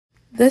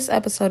This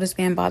episode is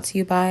being brought to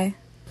you by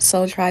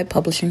Soul Tribe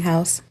Publishing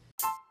House.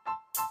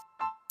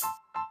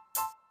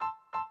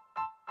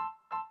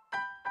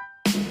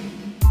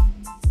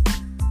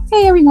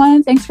 Hey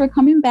everyone, thanks for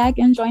coming back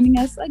and joining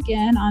us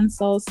again on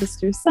Soul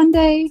Sisters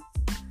Sunday.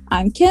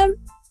 I'm Kim.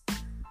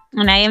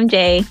 And I am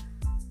Jay.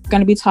 We're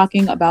going to be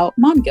talking about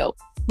mom guilt.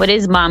 What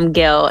is mom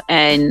guilt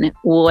and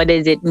what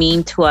does it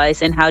mean to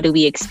us and how do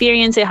we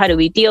experience it? How do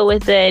we deal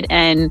with it?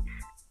 And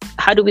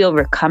how do we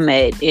overcome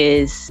it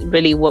is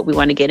really what we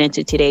want to get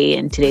into today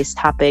in today's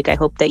topic. I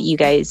hope that you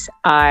guys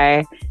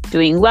are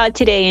doing well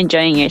today,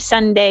 enjoying your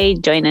Sunday.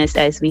 Join us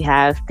as we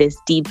have this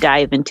deep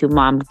dive into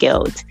mom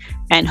guilt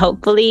and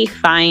hopefully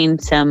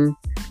find some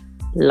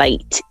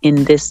light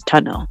in this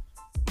tunnel.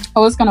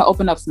 Oh, it's going to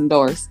open up some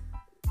doors.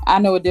 I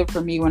know it did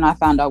for me when I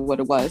found out what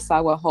it was. So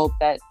I would hope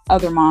that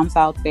other moms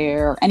out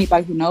there, or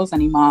anybody who knows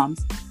any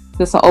moms,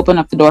 this will open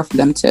up the door for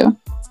them too.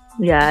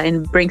 Yeah,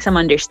 and bring some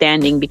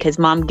understanding, because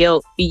mom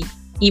guilt,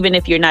 even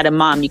if you're not a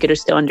mom, you could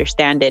still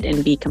understand it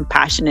and be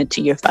compassionate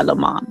to your fellow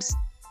moms.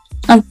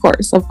 Of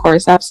course,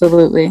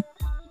 absolutely.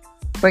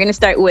 We're going to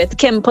start with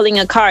Kim pulling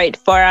a card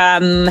for,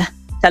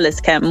 tell us,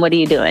 Kim, what are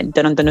you doing?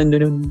 Dun, dun, dun,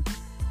 dun, dun.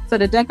 So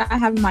the deck I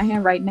have in my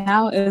hand right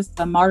now is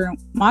the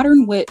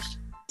Modern Witch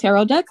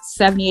Tarot deck,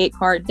 78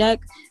 card deck,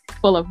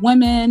 full of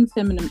women,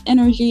 feminine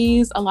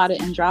energies, a lot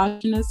of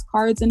androgynous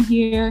cards in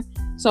here.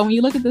 So when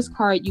you look at this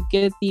card, you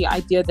get the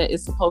idea that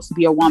it's supposed to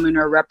be a woman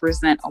or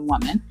represent a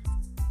woman.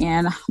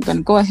 And I'm going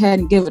to go ahead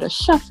and give it a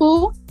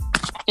shuffle.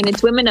 And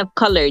it's women of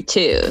color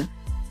too.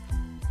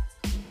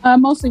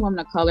 Mostly women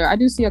of color. I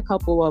do see a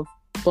couple of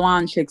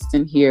blonde chicks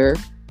in here.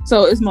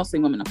 So it's mostly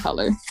women of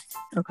color.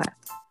 Okay.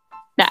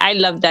 Now, I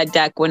love that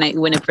deck when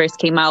it first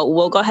came out.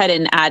 We'll go ahead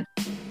and add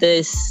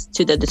this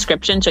to the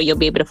description so you'll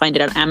be able to find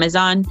it on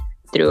Amazon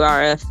through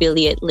our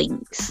affiliate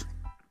links.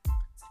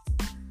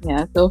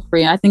 Yeah, feel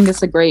free. I think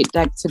it's a great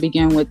deck to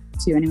begin with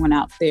to anyone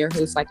out there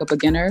who's like a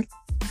beginner.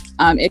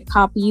 It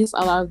copies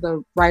a lot of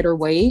the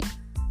Rider-Waite,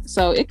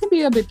 so it can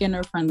be a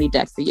beginner-friendly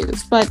deck to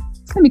use. But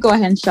let me go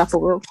ahead and shuffle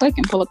real quick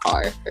and pull a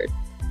card,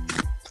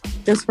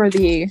 just for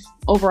the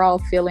overall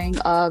feeling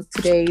of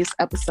today's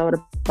episode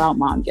about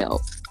mom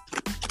guilt.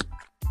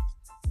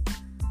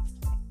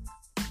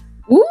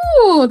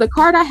 Ooh, the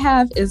card I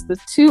have is the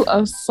Two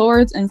of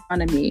Swords in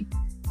front of me.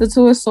 The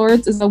Two of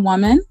Swords is a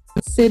woman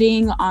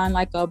sitting on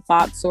like a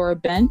box or a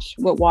bench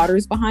with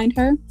waters behind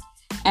her.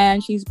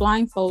 And she's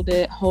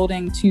blindfolded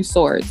holding two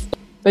swords.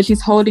 But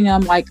she's holding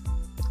them like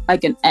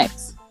an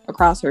X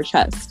across her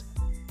chest.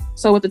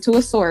 So with the Two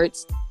of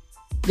Swords,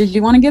 did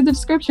you want to give the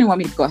description or want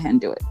me to go ahead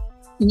and do it?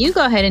 You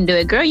go ahead and do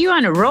it, girl. You're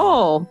on a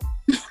roll.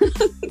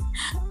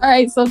 All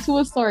right, so Two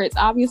of Swords.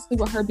 Obviously,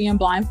 with her being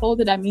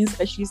blindfolded, that means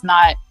that she's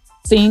not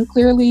seeing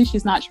clearly.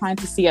 She's not trying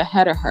to see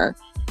ahead of her.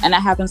 And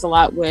that happens a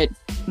lot with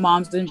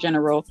moms in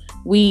general.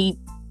 We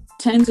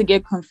tend to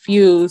get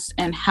confused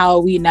in how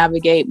we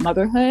navigate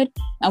motherhood,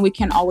 and we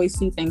can't always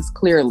see things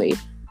clearly.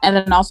 And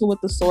then also with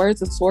the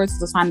swords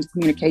is a sign of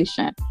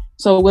communication.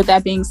 So with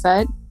that being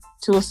said,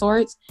 Two of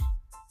Swords,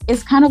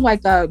 it's kind of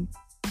like a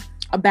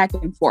back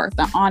and forth,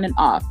 an on and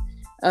off,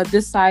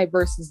 this side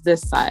versus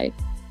this side.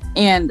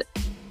 And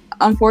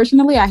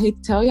unfortunately, I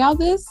hate to tell y'all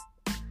this,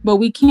 but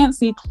we can't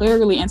see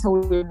clearly until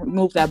we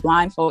remove that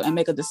blindfold and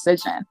make a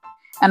decision.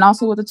 And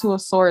also with the Two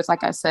of Swords,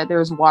 like I said,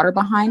 there's water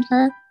behind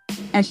her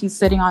and she's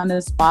sitting on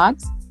this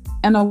box.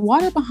 And the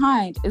water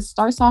behind, it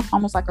starts off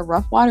almost like a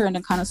rough water and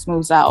then kind of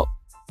smooths out.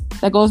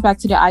 That goes back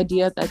to the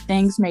idea that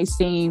things may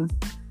seem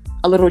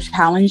a little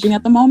challenging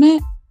at the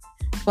moment,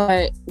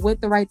 but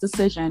with the right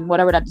decision,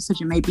 whatever that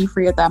decision may be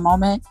for you at that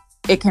moment,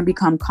 it can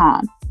become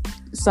calm.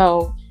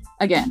 So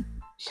again,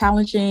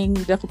 challenging,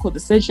 difficult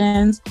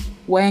decisions,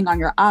 weighing on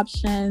your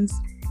options,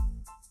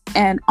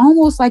 and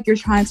almost like you're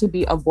trying to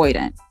be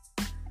avoidant.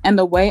 And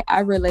the way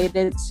I relate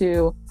it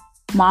to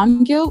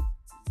mom guilt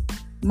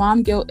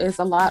is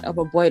a lot of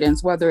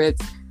avoidance, whether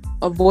it's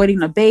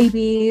avoiding a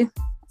baby,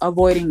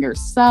 avoiding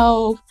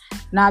yourself,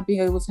 not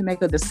being able to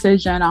make a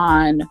decision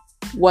on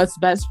what's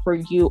best for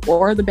you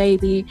or the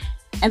baby.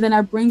 And then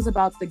that brings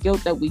about the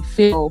guilt that we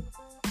feel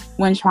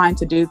when trying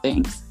to do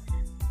things.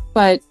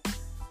 But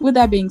with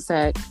that being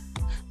said,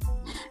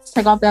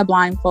 take off that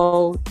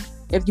blindfold.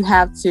 If you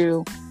have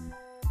to,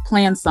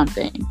 plan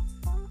something.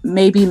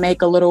 Maybe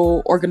make a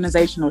little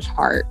organizational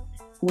chart.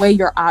 Weigh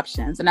your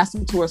options. And that's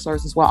the Two of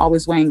Swords as well,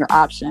 always weighing your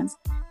options.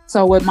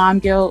 So with mom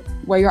guilt,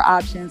 weigh your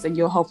options and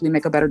you'll hopefully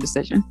make a better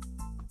decision.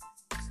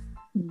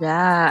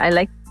 Yeah, I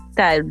like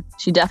that.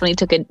 She definitely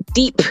took it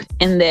deep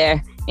in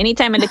there.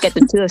 Anytime I look at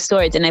the Two of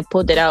Swords, and I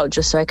pulled it out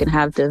just so I can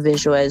have the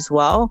visual as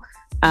well,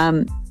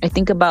 I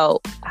think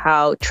about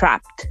how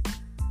trapped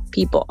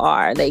people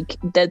are. Like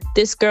that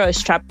this girl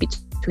is trapped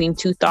between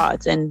two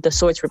thoughts, and the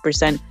swords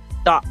represent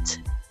thought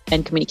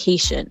and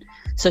communication.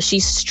 So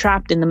she's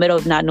trapped in the middle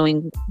of not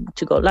knowing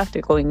to go left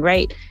or going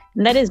right.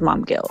 And that is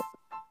mom guilt.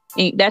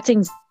 That's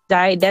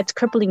anxiety. That's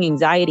crippling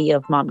anxiety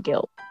of mom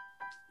guilt.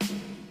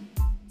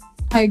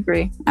 I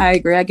agree. I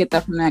get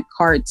that from that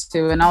card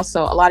too. And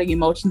also a lot of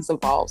emotions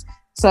involved.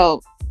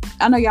 So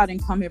I know y'all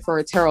didn't come here for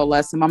a tarot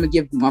lesson. I'm going to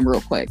give you one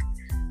real quick.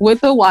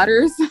 with the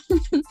waters,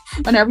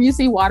 whenever you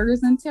see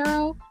waters in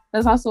tarot,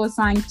 that's also a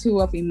sign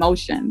too of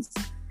emotions.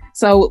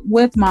 So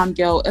with mom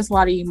guilt, it's a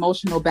lot of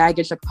emotional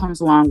baggage that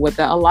comes along with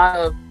it. A lot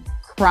of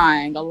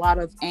crying, a lot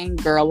of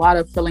anger, a lot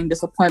of feeling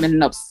disappointment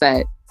and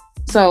upset.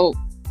 So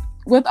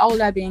with all of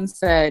that being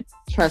said,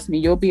 trust me,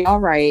 you'll be all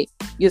right.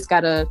 You just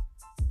gotta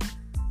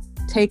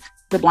take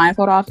the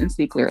blindfold off and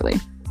see clearly.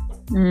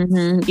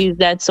 Use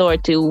that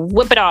sword to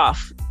whip it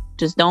off.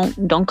 Just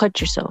don't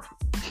cut yourself.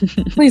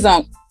 Please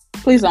don't.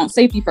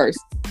 Safety first.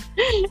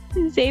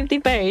 Safety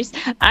first.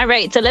 All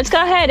right, so let's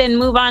go ahead and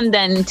move on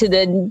then to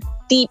the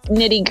deep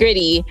nitty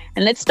gritty,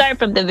 and let's start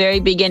from the very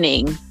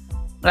beginning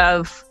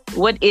of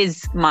what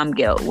is mom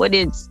guilt? What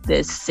is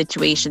this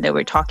situation that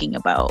we're talking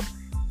about?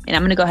 And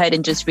I'm going to go ahead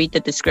and just read the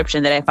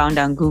description that I found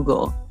on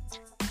Google.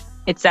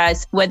 It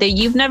says, whether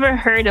you've never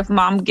heard of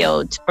mom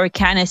guilt or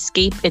can't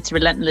escape its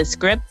relentless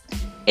grip,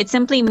 it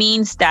simply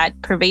means that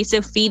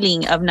pervasive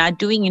feeling of not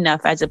doing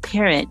enough as a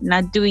parent,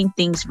 not doing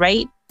things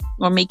right,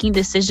 or making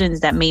decisions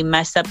that may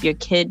mess up your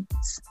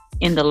kids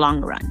in the long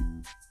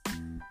run.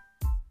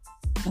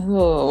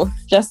 Oh,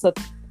 just a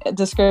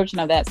description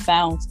of that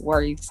sounds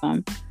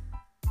worrisome.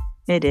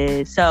 It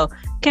is. So,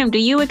 Kim, do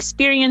you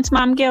experience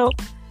mom guilt?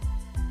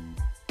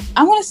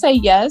 I want to say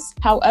yes.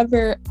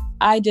 However,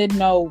 I did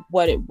know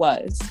what it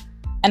was.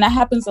 And that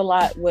happens a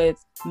lot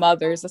with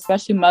mothers,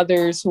 especially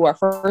mothers who are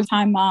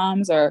first-time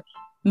moms or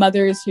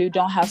mothers who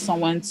don't have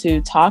someone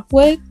to talk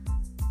with.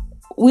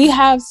 We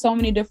have so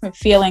many different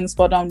feelings,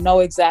 but don't know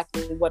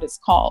exactly what it's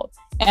called.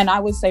 And I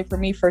would say for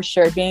me, for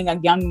sure, being a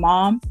young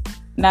mom,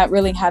 not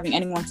really having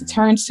anyone to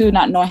turn to,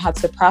 not knowing how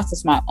to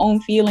process my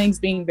own feelings,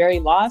 being very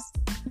lost.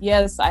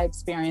 Yes, I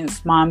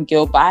experienced mom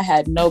guilt, but I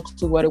had no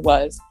clue what it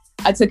was.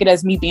 I took it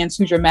as me being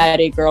too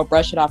dramatic. Girl,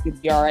 brush it off, you'll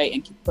be all right,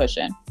 and keep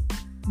pushing.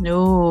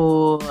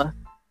 No,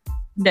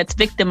 that's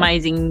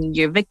victimizing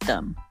your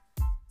victim.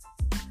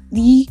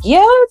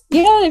 Yeah,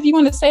 if you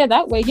want to say it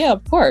that way, yeah,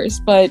 of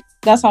course. But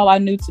that's all I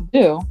knew to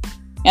do.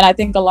 And I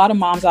think a lot of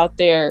moms out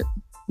there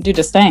do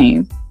the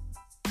same.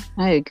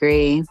 I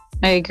agree.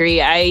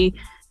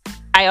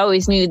 I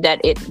always knew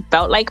that it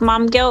felt like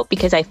mom guilt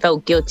because I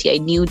felt guilty. I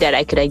knew that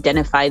I could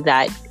identify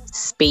that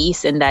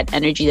space and that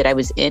energy that I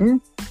was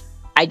in.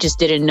 I just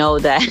didn't know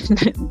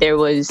that there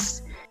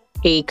was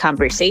a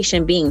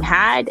conversation being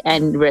had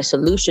and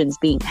resolutions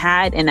being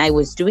had, and I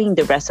was doing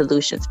the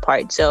resolutions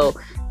part. So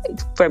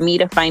for me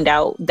to find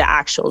out the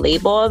actual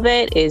label of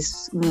it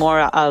is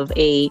more of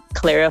a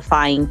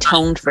clarifying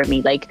tone for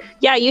me. Like,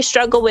 yeah, you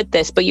struggle with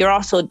this, but you're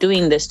also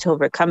doing this to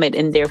overcome it.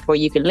 And therefore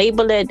you can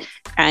label it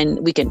and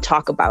we can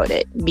talk about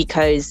it,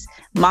 because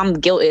mom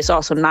guilt is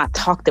also not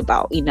talked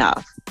about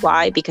enough.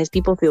 Why? Because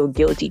people feel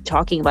guilty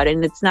talking about it,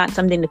 and it's not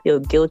something to feel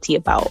guilty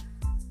about.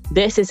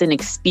 This is an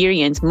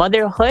experience.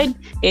 Motherhood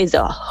is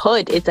a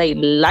hood. It's a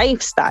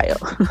lifestyle.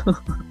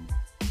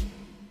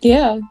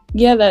 Yeah,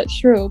 that's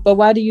true. But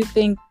why do you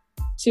think,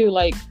 too,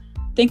 like,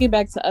 thinking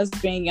back to us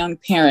being young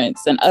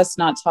parents and us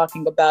not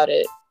talking about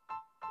it,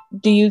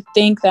 do you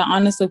think that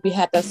honestly, if we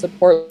had that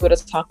support, we would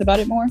have talked about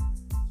it more?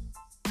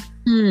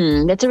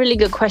 That's a really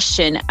good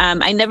question.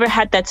 I never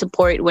had that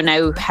support when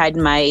I had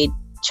my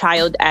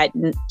child at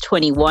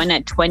 21.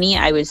 At 20,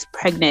 I was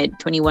pregnant.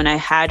 21, I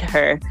had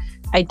her.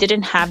 I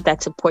didn't have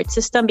that support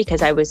system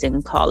because I was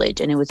in college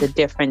and it was a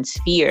different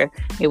sphere.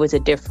 It was a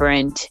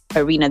different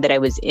arena that I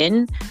was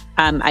in.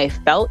 I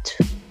felt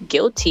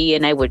guilty,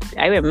 and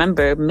I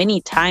remember many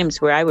times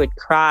where I would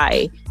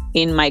cry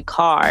in my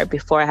car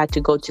before I had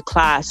to go to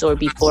class or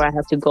before I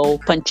had to go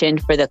punch in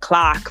for the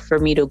clock for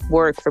me to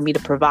work, for me to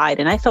provide.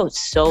 And I felt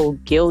so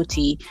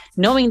guilty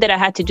knowing that I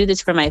had to do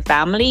this for my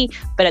family,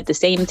 but at the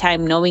same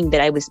time knowing that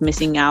I was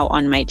missing out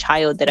on my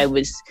child, that I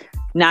was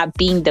not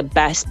being the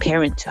best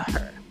parent to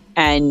her.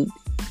 And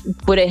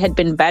would it have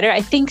been better?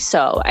 I think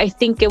so. I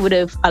think it would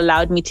have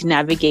allowed me to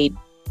navigate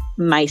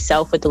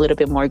myself with a little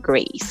bit more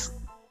grace.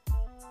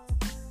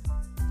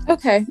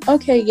 Okay,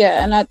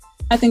 yeah. And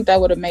I think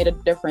that would have made a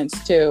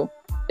difference too.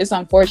 It's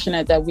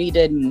unfortunate that we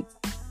didn't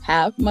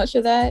have much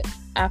of that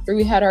after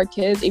we had our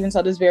kids. Even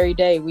to this very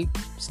day, we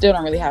still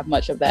don't really have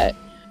much of that.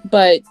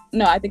 But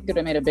no, I think it would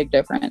have made a big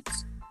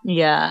difference.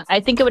 Yeah,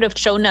 I think it would have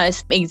shown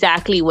us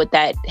exactly what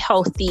that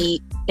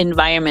healthy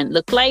environment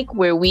looked like,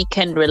 where we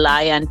can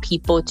rely on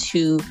people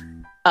to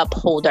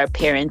uphold our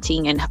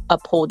parenting and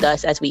uphold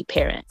us as we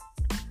parent.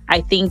 I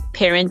think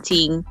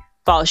parenting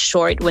falls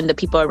short when the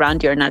people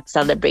around you are not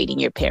celebrating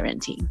your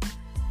parenting.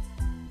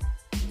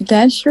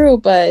 That's true,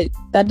 but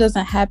that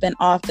doesn't happen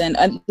often.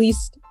 At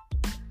least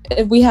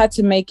if we had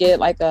to make it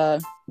like a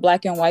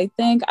black and white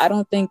thing, I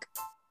don't think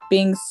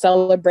being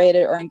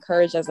celebrated or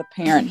encouraged as a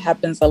parent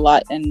happens a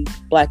lot in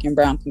Black and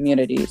brown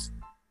communities.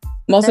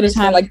 Most of the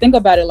time, like, think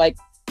about it, like,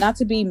 not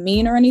to be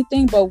mean or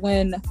anything, but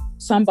when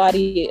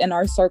somebody in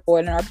our circle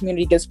and in our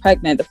community gets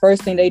pregnant, the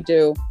first thing they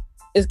do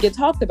is get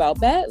talked about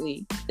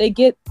badly. They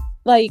get,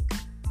 like,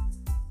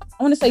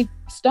 I want to say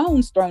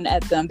stones thrown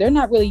at them. They're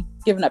not really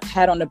given a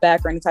pat on the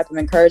back or any type of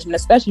encouragement,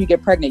 especially if you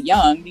get pregnant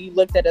young. You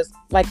looked at as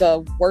like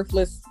a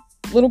worthless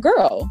little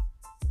girl.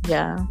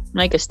 Yeah,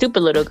 like a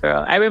stupid little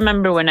girl. I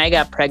remember when I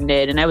got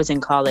pregnant and I was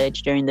in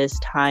college during this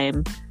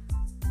time,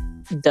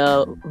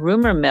 the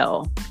rumor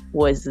mill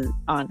was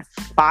on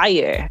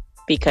fire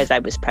because I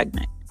was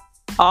pregnant.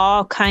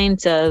 All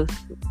types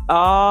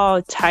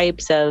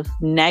of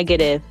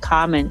negative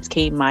comments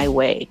came my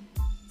way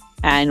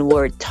and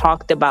were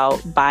talked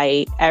about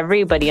by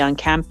everybody on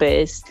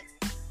campus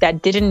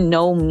that didn't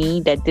know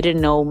me, that didn't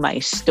know my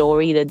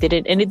story, and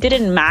it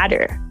didn't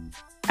matter.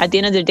 At the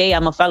end of the day,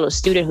 I'm a fellow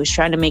student who's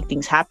trying to make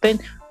things happen,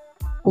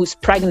 who's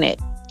pregnant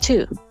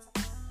too.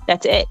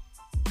 That's it.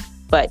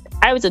 But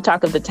I was the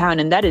talk of the town,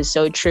 and that is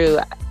so true.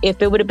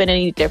 If it would have been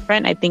any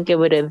different, I think it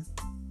would have,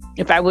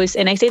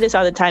 and I say this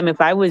all the time,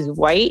 if I was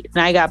white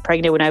and I got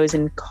pregnant when I was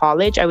in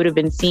college, I would have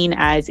been seen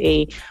as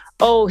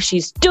oh,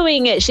 she's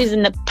doing it, she's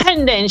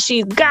independent,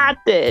 she's got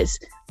this.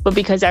 But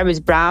because I was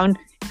brown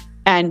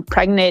and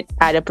pregnant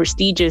at a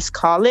prestigious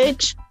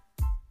college,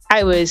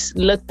 I was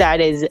looked at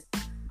as,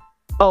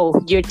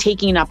 oh, you're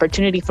taking an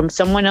opportunity from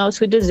someone else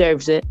who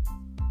deserves it.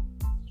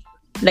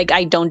 Like,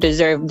 I don't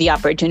deserve the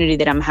opportunity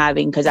that I'm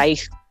having because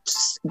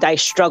I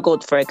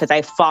struggled for it, because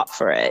I fought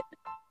for it.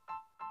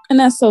 And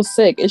that's so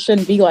sick. It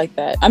shouldn't be like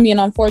that. I mean,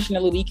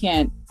 unfortunately, we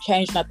can't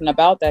change nothing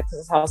about that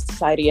because it's how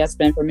society has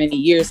been for many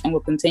years and will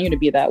continue to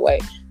be that way.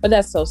 But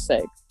that's so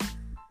sick.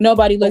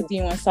 Nobody looked at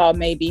you and saw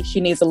maybe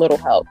she needs a little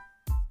help.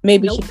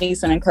 Maybe she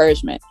needs some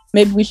encouragement.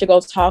 Maybe we should go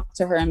talk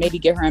to her and maybe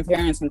get her in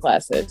parenting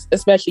classes.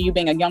 Especially you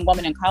being a young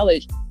woman in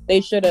college,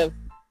 they should have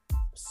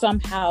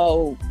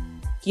somehow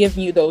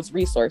given you those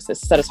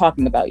resources instead of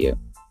talking about you.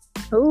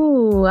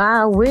 Oh,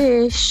 I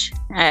wish.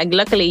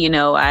 Luckily,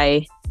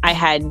 I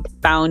had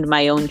found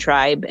my own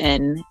tribe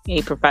and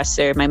a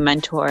professor, my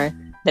mentor,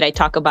 that I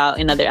talk about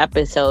in other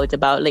episodes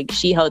about, like,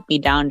 she held me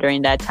down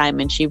during that time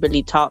and she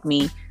really taught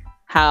me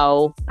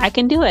how I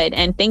can do it.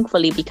 And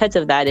thankfully, because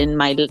of that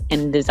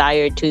and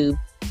desire to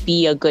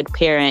be a good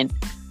parent,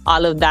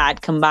 all of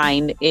that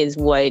combined is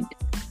what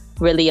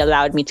really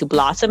allowed me to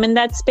blossom in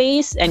that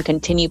space and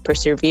continue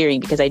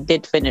persevering, because I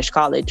did finish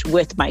college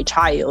with my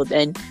child.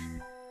 And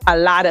a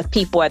lot of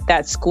people at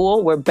that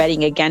school were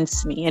betting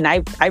against me. And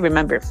I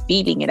remember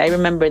feeling it. I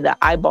remember the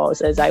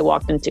eyeballs as I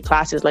walked into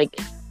classes, like,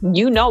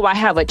 I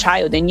have a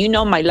child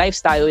and my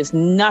lifestyle is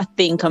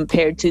nothing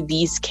compared to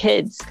these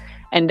kids.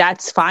 And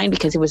that's fine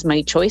because it was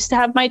my choice to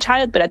have my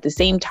child. But at the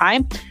same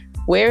time,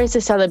 where is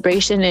the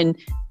celebration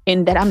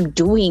in that I'm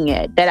doing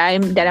it, that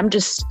I'm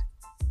just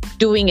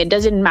doing it?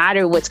 Doesn't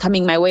matter what's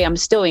coming my way. I'm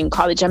still in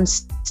college. I'm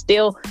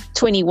still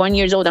 21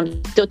 years old.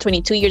 I'm still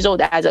 22 years old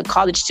as a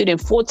college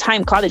student,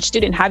 full-time college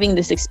student, having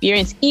this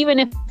experience, even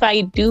if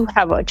I do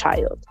have a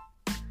child.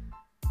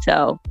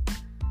 So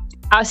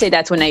I'll say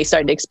that's when I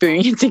started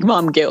experiencing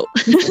mom guilt.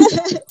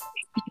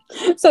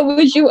 So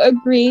would you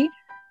agree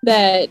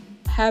that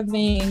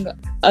having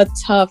a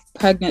tough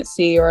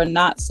pregnancy or a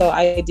not so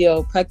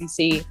ideal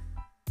pregnancy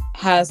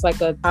has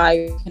like a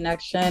higher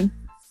connection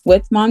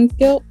with mom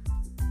guilt?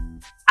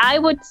 I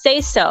would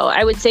say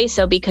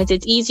so because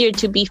it's easier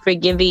to be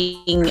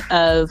forgiving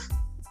of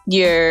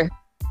your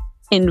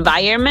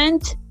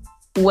environment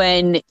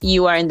when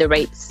you are in the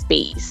right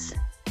space.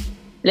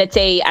 Let's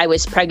say I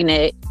was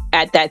pregnant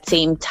at that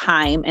same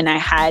time and I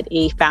had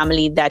a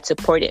family that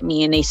supported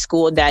me in a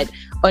school that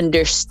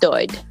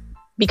understood.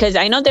 Because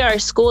I know there are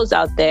schools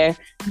out there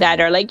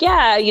that are like,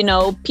 yeah,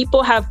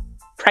 people have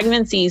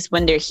pregnancies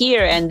when they're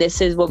here and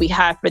this is what we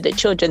have for the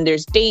children.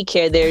 There's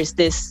daycare, there's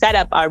this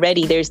setup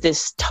already, there's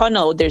this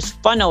tunnel, there's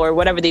funnel, or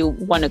whatever they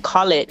want to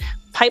call it,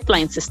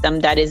 pipeline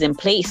system that is in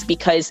place.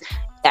 Because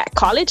at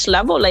college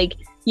level, like,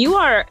 you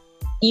are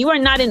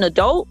not an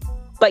adult,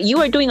 but you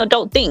are doing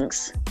adult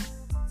things.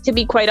 To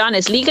be quite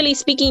honest, legally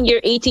speaking, you're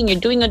 18, you're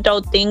doing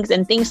adult things,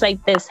 and things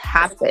like this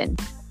happen.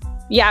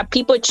 Yeah,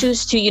 people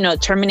choose to,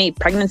 terminate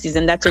pregnancies,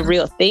 and that's a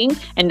real thing.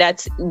 And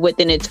that's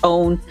within its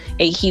own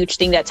a huge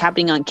thing that's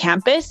happening on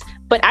campus.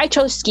 But I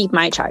chose to keep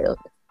my child.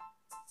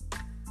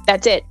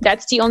 That's it.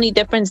 That's the only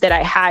difference that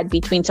I had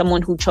between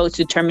someone who chose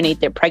to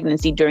terminate their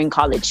pregnancy during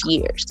college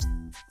years.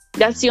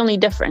 That's the only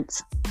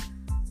difference.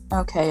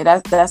 Okay,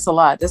 that's a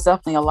lot. That's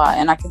definitely a lot.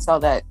 And I can tell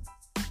that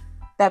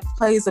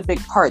plays a big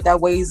part,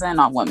 that weighs in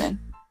on women.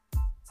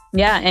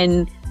 Yeah,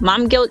 and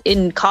mom guilt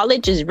in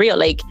college is real.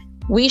 Like,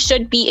 we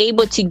should be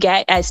able to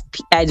get, as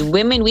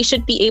women, we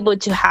should be able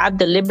to have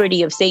the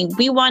liberty of saying,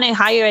 we want a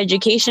higher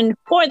education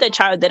for the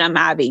child that I'm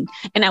having.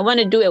 And I want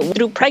to do it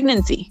through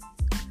pregnancy.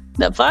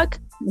 The fuck?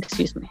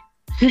 Excuse me.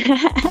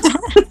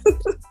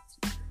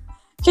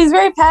 She's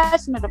very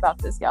passionate about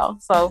this, y'all.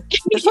 So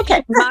it's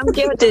okay. Mom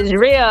guilt is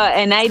real.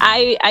 And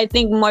I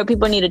think more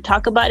people need to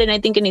talk about it. And I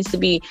think it needs to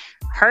be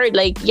heard.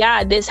 Like,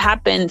 yeah, this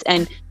happens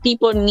and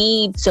people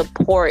need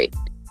support.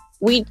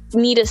 We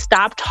need to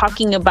stop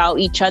talking about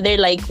each other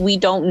like we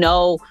don't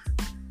know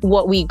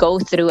what we go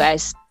through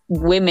as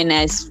women,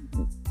 as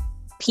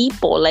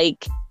people.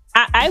 Like,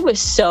 I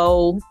was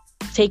so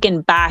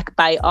taken back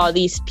by all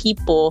these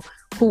people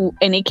who,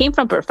 and it came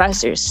from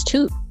professors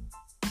too,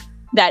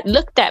 that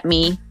looked at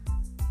me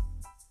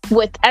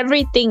with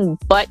everything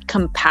but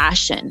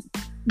compassion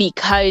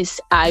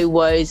because I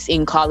was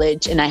in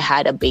college and I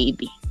had a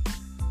baby.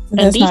 And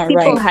That's not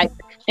right.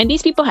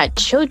 these people had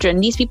children.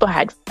 These people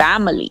had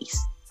families.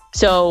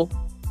 So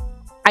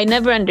I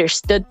never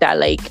understood that,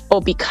 like,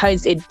 oh,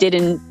 because it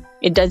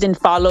doesn't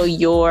follow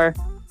your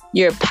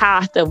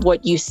path of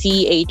what you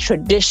see a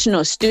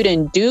traditional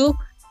student do,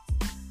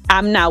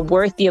 I'm not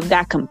worthy of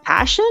that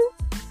compassion.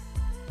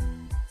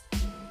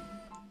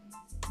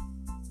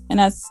 And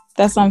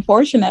that's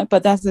unfortunate,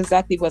 but that's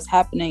exactly what's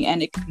happening,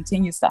 and it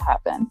continues to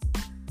happen.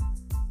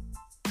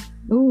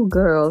 Ooh,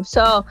 girl.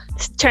 So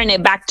let's turn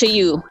it back to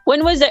you.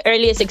 When was the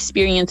earliest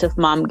experience of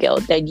mom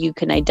guilt that you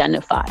can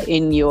identify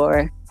in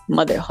your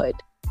motherhood?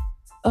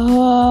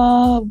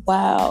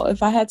 Wow.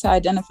 If I had to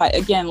identify,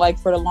 again, like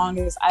for the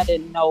longest, I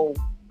didn't know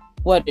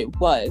what it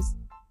was.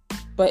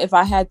 But if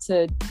I had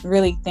to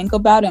really think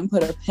about it and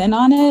put a pin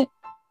on it,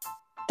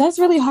 that's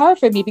really hard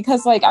for me,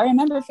 because like I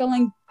remember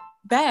feeling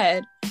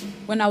bad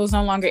when I was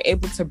no longer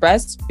able to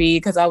breastfeed,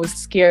 because I was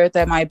scared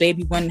that my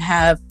baby wouldn't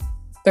have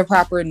the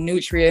proper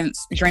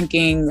nutrients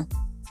drinking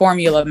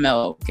formula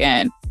milk.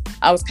 And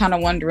I was kind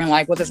of wondering,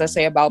 like, what does that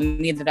say about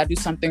me? Did I do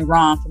something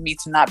wrong for me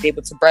to not be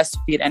able to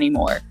breastfeed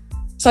anymore?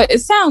 So it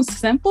sounds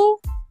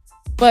simple,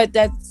 but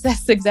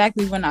that's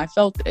exactly when I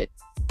felt it.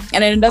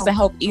 And it doesn't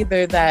help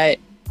either that,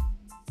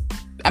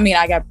 I mean,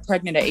 I got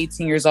pregnant at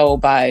 18 years old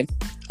by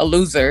a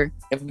loser,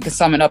 if we can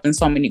sum it up in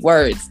so many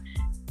words.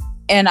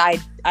 And I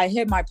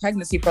hid my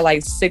pregnancy for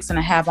like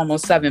 6.5,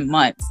 almost 7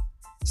 months.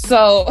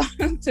 So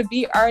to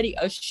be already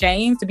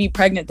ashamed to be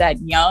pregnant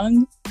that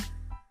young,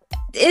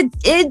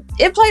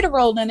 it played a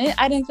role in it.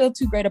 I didn't feel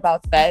too great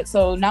about that.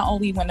 So not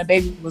only when the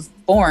baby was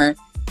born,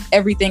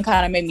 everything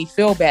kind of made me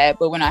feel bad,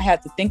 but when I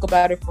had to think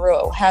about it for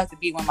real, it had to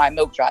be when my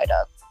milk dried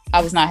up.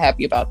 I was not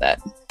happy about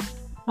that.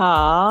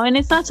 Oh, and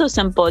it's not so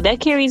simple. That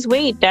carries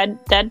weight.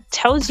 That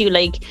tells you,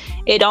 like,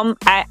 it.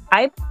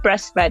 I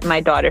breastfed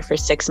my daughter for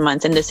 6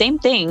 months, and the same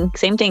thing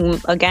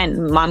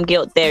again. Mom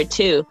guilt there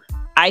too.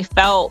 I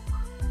felt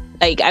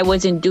like I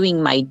wasn't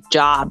doing my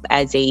job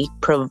as a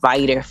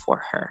provider for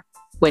her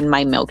when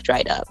my milk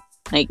dried up.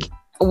 Like,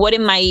 what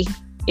am I?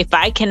 If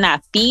I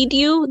cannot feed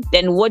you,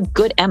 then what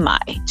good am I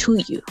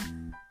to you?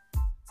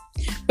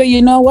 But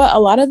you know what? A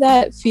lot of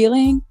that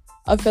feeling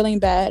of feeling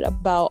bad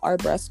about our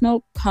breast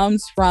milk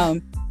comes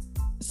from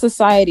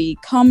society,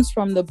 comes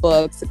from the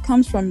books, it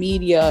comes from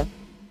media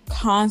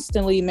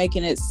constantly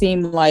making it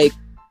seem like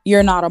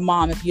you're not a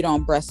mom if you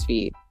don't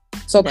breastfeed.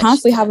 So that's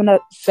constantly having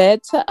it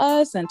fed to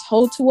us and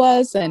told to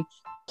us and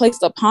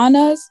placed upon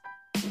us.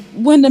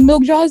 When the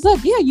milk dries up,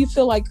 yeah, you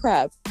feel like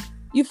crap.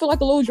 You feel like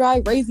a little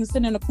dry raisin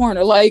sitting in a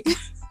corner. Like,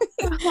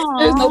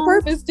 there's no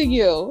purpose to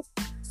you.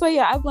 So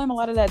yeah, I blame a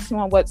lot of that too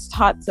on what's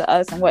taught to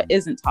us and what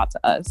isn't taught to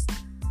us.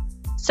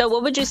 So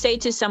what would you say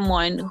to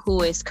someone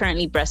who is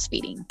currently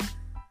breastfeeding?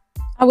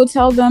 I would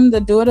tell them to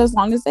do it as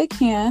long as they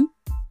can.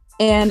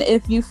 And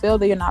if you feel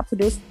that you're not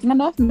producing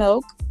enough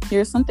milk,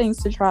 here's some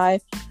things to try.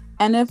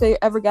 And if it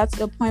ever got to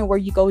the point where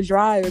you go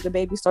dry or the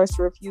baby starts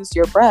to refuse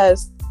your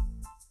breast,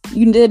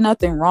 you did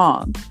nothing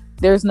wrong.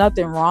 There's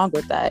nothing wrong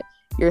with that.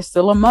 You're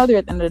still a mother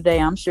at the end of the day.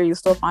 I'm sure you'll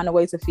still find a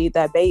way to feed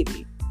that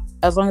baby.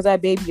 As long as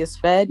that baby is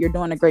fed, you're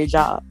doing a great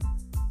job.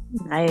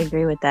 I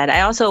agree with that.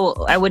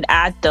 I would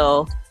add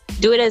though,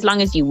 do it as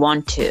long as you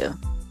want to.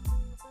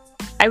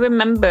 I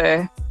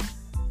remember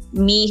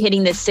me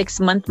hitting the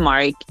 6-month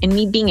mark and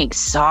me being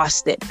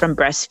exhausted from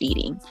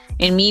breastfeeding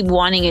and me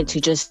wanting it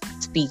to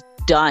just be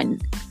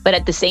done. But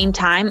at the same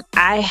time,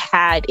 I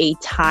had a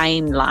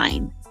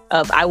timeline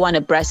of I want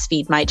to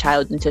breastfeed my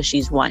child until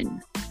she's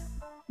 1.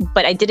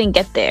 But I didn't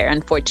get there,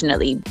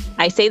 unfortunately.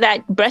 I say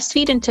that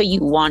breastfeed until you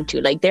want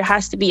to. Like, there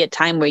has to be a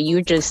time where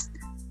you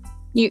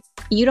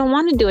don't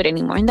want to do it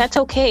anymore. And that's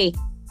okay.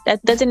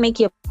 That doesn't make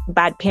you a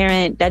bad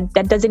parent. That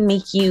doesn't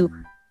make you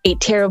a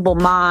terrible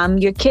mom.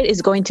 Your kid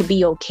is going to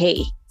be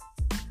okay.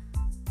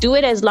 Do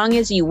it as long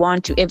as you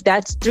want to. If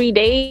that's 3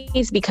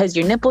 days because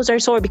your nipples are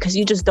sore, because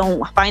you just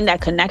don't find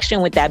that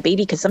connection with that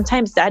baby, because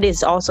sometimes that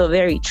is also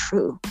very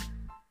true.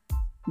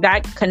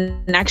 That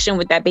connection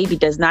with that baby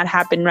does not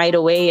happen right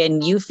away,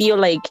 and you feel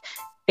like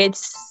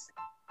it's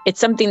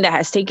something that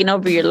has taken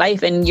over your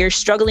life and you're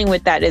struggling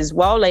with that as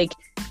well. Like,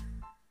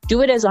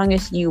 do it as long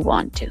as you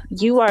want to.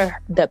 You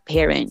are the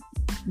parent.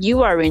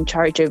 You are in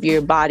charge of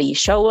your body.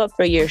 Show up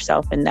for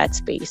yourself in that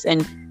space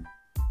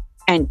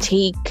and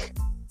take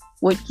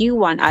what you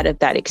want out of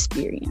that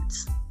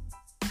experience.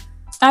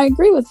 I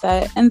agree with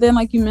that. And then,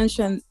 like you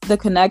mentioned, the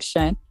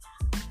connection.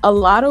 A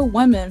lot of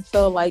women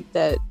feel like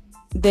that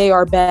they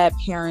are bad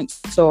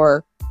parents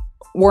or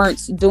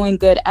weren't doing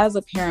good as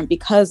a parent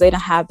because they don't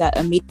have that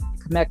immediate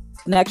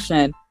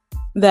connection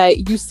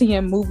that you see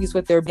in movies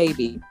with their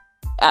baby.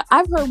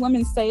 I've heard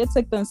women say it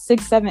took them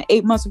 6, 7,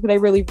 8 months before they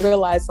really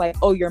realize, like,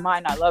 oh, you're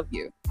mine, I love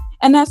you.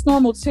 And that's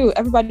normal too.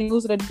 Everybody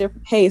moves at a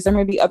different pace. There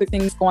may be other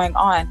things going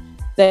on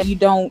that you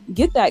don't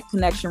get that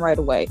connection right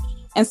away.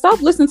 And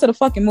stop listening to the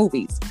fucking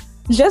movies.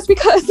 Just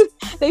because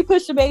they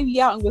push the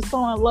baby out and was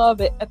so in love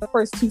at the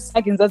first 2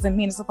 seconds doesn't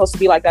mean it's supposed to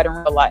be like that in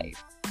real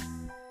life.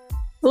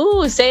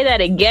 Ooh, say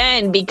that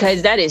again,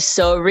 because that is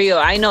so real.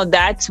 I know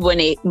that's when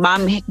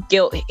mom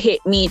guilt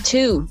hit me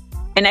too.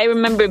 And I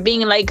remember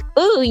being like,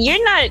 "Ooh,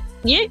 I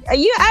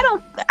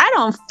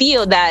don't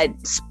feel that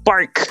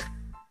spark.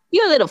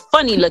 You're a little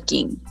funny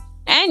looking,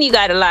 and you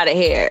got a lot of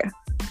hair."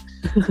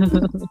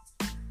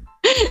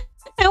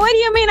 And what do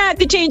you mean I have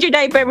to change your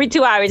diaper every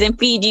 2 hours and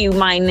feed you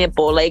my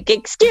nipple? Like,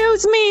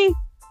 excuse me?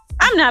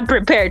 I'm not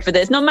prepared for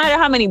this. No matter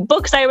how many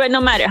books I read, no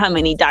matter how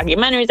many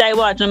documentaries I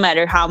watched, no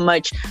matter how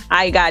much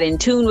I got in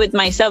tune with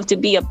myself to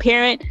be a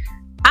parent,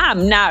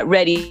 I'm not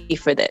ready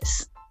for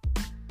this.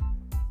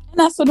 And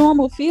that's a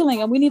normal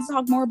feeling. And we need to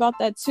talk more about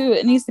that too.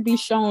 It needs to be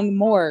shown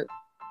more.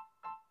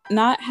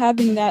 Not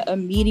having that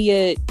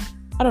immediate,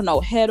 I don't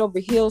know, head over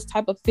heels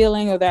type of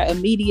feeling, or that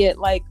immediate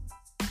like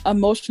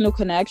emotional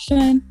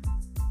connection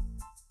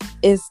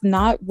is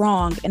not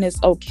wrong, and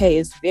it's okay.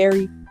 It's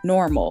very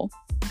normal.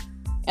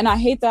 And I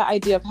hate that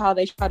idea of how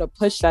they try to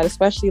push that,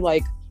 especially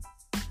like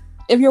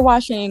if you're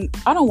watching,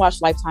 I don't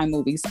watch Lifetime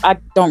movies. I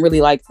don't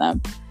really like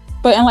them.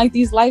 But in like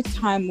these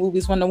Lifetime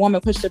movies, when the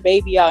woman pushed the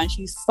baby out and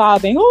she's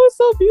sobbing, "Oh, it's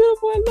so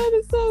beautiful. I love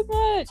it so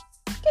much."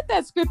 Get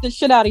that scripted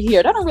shit out of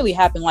here. That don't really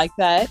happen like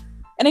that.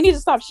 And they need to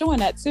stop showing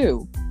that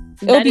too.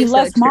 It would be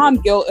less mom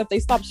guilt if they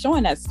stopped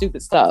showing that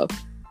stupid stuff.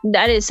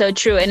 That is so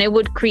true. And it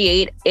would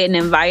create an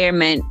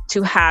environment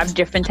to have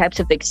different types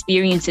of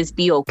experiences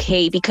be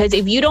okay. Because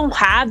if you don't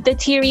have the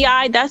teary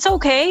eye, that's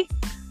okay.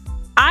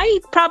 I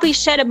probably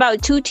shed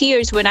about 2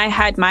 tears when I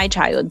had my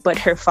child, but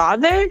her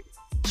father,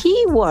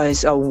 he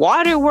was a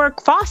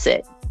waterwork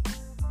faucet.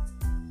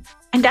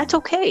 And that's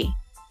okay.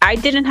 I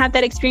didn't have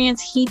that experience.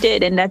 He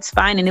did, and that's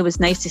fine. And it was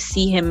nice to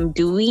see him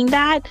doing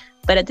that.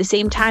 But at the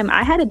same time,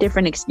 I had a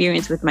different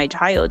experience with my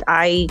child.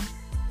 I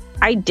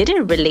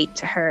didn't relate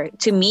to her.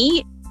 To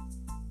me,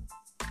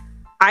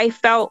 I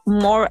felt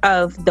more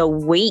of the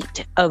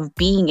weight of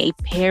being a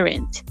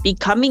parent.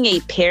 Becoming a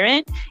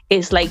parent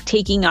is like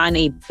taking on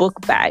a book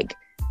bag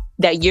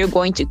that you're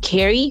going to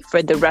carry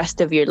for the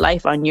rest of your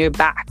life on your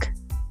back.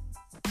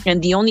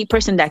 And the only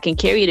person that can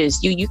carry it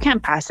is you. You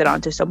can't pass it on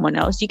to someone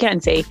else. You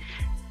can't say,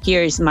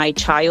 "Here's my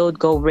child,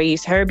 go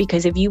raise her."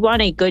 Because if you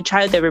want a good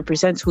child that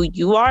represents who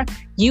you are,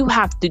 you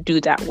have to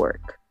do that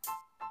work.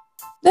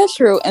 That's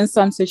true in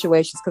some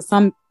situations, because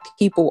some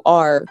people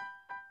are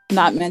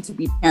not meant to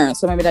be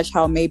parents. So maybe that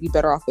child may be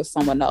better off with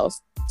someone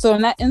else. So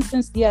in that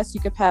instance, yes, you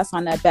could pass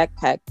on that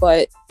backpack.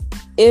 But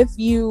if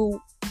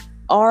you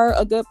are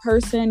a good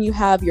person, you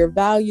have your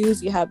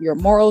values, you have your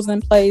morals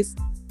in place,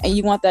 and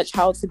you want that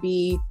child to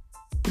be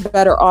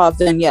better off,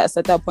 then yes,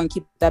 at that point,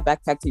 keep that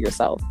backpack to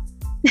yourself.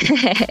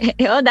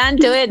 Hold on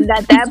to it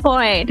at that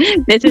point.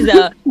 This is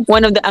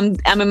one of the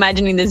I'm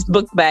imagining this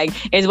book bag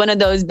is one of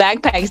those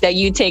backpacks that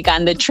you take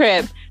on the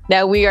trip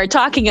that we are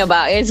talking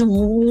about. It's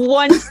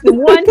one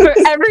for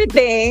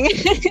everything.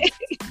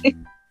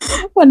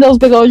 One of those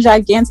big old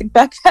gigantic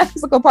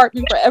backpacks, a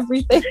compartment for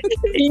everything.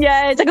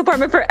 Yeah, it's a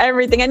compartment for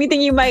everything.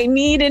 Anything you might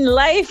need in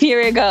life, here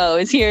it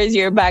goes. Here's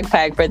your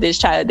backpack for this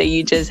child that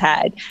you just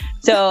had.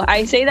 So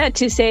I say that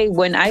to say,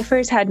 when I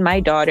first had my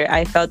daughter,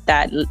 I felt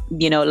that,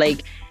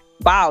 like,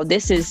 wow,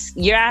 this is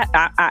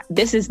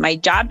this is my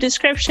job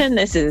description.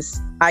 This is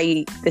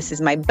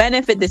my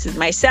benefit. This is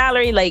my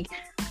salary. Like,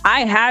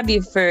 I have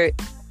you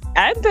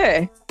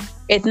forever.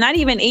 It's not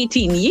even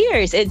 18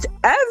 years. It's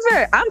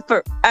ever. I'm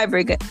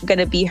forever going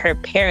to be her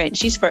parent.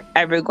 She's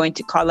forever going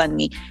to call on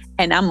me.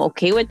 And I'm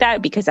okay with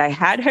that because I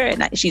had her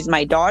and she's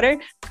my daughter.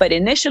 But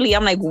initially,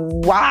 I'm like,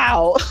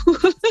 wow.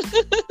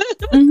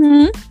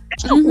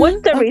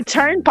 What's the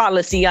return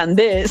policy on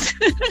this?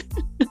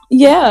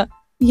 Yeah.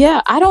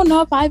 I don't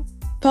know if I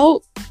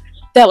felt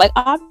that. Like,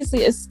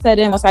 obviously, it set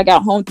in once I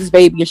got home with this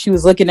baby and she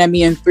was looking at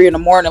me in 3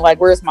 a.m, like,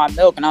 "Where's my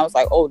milk?" And I was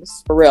like, "Oh, this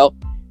is for real."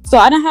 So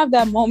I didn't have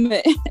that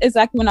moment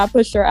exactly when I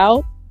pushed her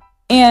out.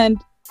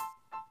 And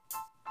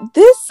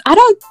I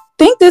don't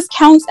think this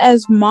counts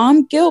as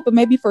mom guilt, but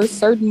maybe for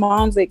certain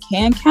moms it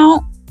can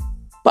count.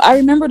 But I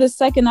remember the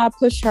second I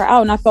pushed her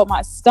out and I felt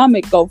my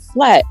stomach go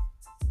flat.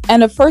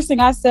 And the first thing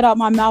I said out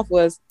my mouth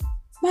was,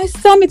 "My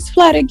stomach's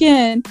flat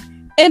again."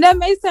 And that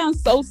may sound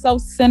so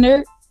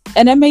self-centered.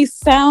 And that may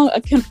sound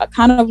a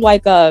kind of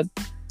like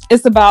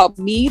it's about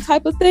me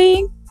type of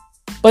thing.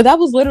 But that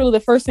was literally the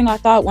first thing I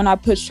thought when I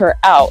pushed her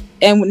out.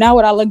 And now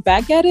when I look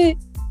back at it,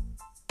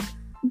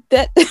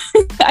 that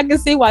I can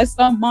see why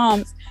some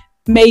moms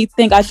may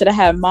think I should have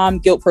had mom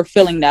guilt for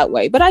feeling that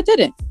way. But I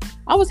didn't.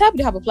 I was happy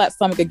to have a flat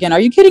stomach again. Are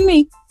you kidding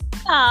me?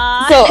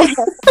 Aww. So,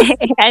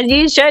 as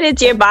you should.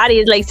 It's your body.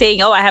 It's like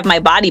saying, "Oh, I have my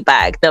body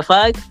back." The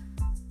fuck?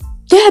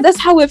 Yeah, that's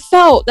how it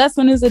felt. That's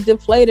when it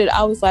deflated.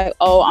 I was like,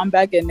 "Oh, I'm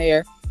back in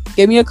there.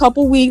 Give me a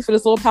couple weeks for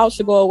this little pouch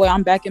to go away.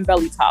 I'm back in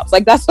belly tops."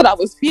 Like, that's what I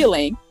was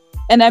feeling.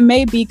 And that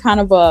may be kind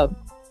of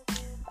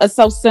a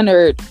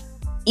self-centered,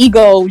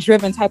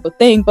 ego-driven type of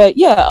thing. But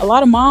yeah, a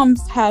lot of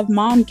moms have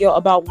mom guilt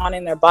about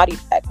wanting their body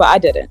back, but I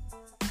didn't.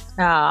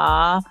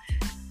 Aww.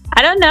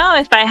 I don't know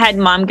if I had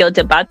mom guilt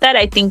about that.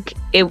 I think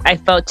I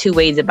felt 2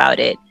 ways about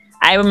it.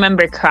 I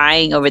remember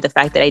crying over the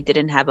fact that I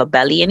didn't have a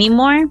belly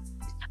anymore.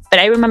 But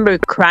I remember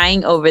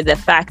crying over the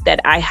fact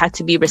that I had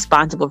to be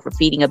responsible for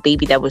feeding a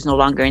baby that was no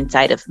longer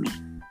inside of me.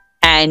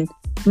 And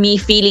me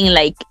feeling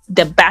like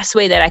the best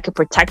way that I could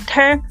protect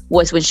her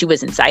was when she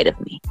was inside of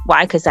me.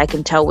 Why? Because I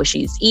can tell what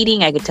she's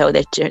eating. I could tell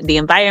that the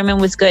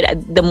environment was good.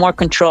 The more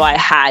control I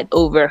had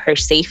over her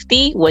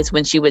safety was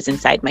when she was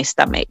inside my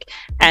stomach.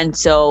 And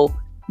so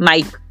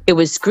it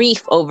was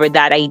grief over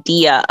that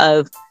idea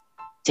of,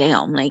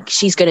 damn, like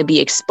she's going to be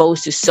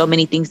exposed to so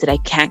many things that I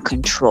can't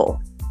control.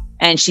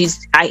 And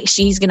she's going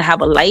to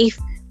have a life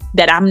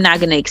that I'm not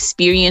going to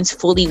experience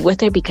fully with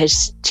her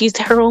because she's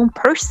her own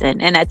person.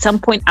 And at some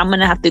point, I'm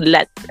going to have to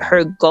let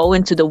her go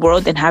into the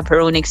world and have her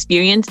own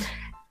experience.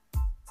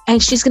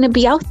 And she's going to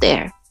be out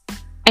there.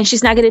 And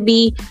she's not going to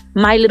be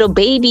my little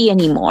baby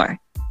anymore.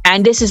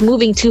 And this is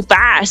moving too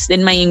fast.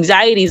 And my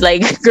anxiety is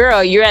like,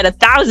 girl, you're at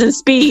 1,000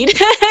 speed.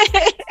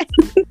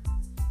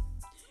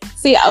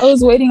 See, I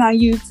was waiting on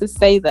you to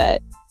say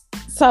that.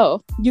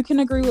 So you can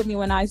agree with me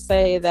when I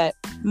say that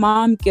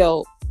mom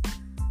guilt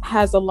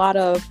has a lot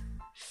of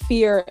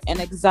fear and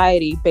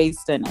anxiety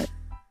based in it.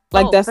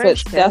 Like that's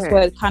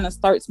what kind of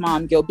starts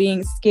mom guilt,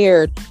 being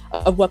scared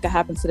of what could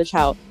happen to the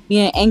child,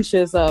 being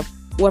anxious of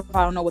what if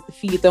I don't know what to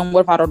feed them,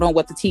 what if I don't know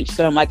what to teach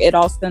them. Like it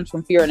all stems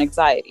from fear and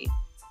anxiety.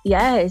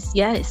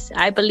 Yes,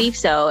 I believe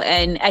so.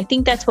 And I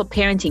think that's what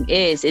parenting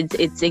is.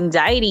 It's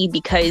anxiety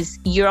because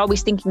you're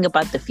always thinking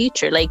about the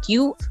future. Like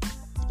you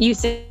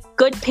say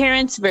good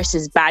parents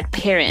versus bad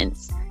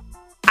parents.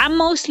 I'm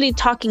mostly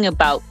talking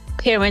about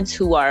parents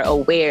who are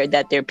aware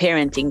that they're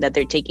parenting, that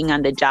they're taking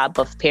on the job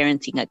of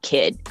parenting a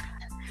kid.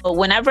 But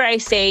whenever I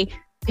say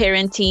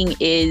parenting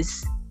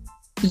is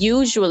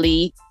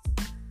usually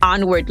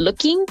onward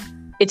looking,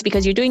 it's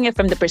because you're doing it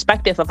from the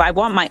perspective of I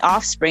want my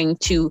offspring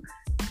to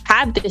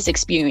have this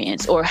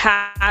experience or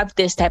have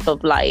this type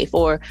of life,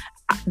 or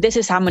this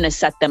is how I'm going to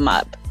set them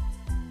up.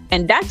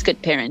 And that's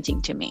good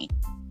parenting to me.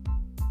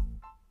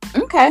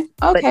 Okay.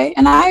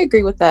 And I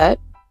agree with that.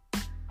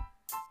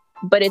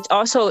 But it's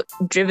also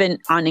driven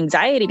on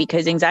anxiety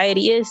because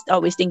anxiety is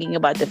always thinking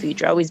about the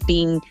future, always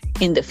being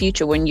in the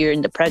future when you're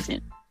in the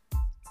present.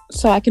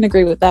 So I can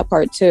agree with that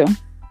part too.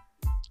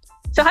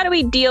 So how do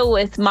we deal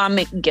with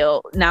momic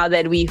guilt now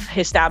that we've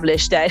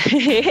established that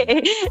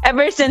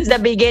ever since the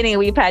beginning,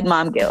 we've had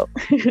mom guilt?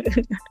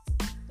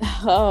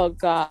 Oh,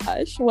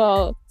 gosh.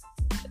 Well,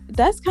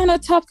 that's kind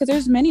of tough because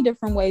there's many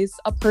different ways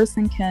a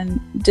person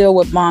can deal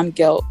with mom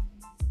guilt.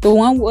 The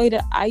one way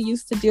that I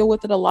used to deal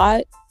with it a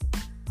lot,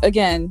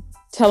 again,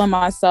 telling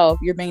myself,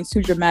 you're being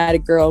too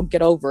dramatic, girl,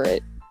 get over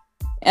it.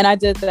 And I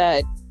did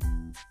that.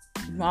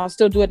 I'll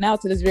still do it now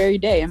to this very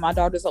day. And my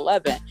daughter's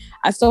 11.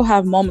 I still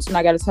have moments when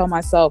I got to tell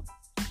myself,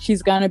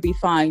 she's going to be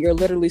fine. You're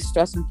literally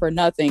stressing for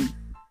nothing.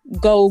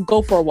 Go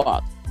for a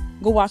walk.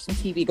 Go watch some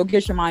TV. Go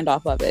get your mind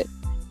off of it.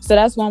 So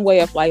that's one way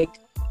of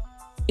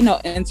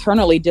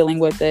internally dealing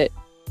with it.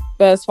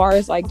 But as far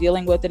as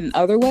dealing with it in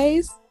other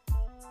ways,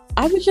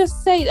 I would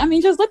just say,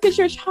 just look at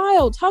your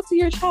child. Talk to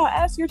your child.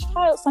 Ask your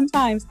child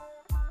sometimes,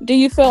 do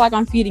you feel like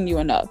I'm feeding you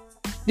enough?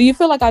 Do you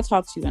feel like I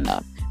talk to you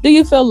enough? Do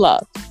you feel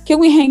loved? Can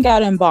we hang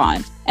out and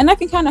bond? And that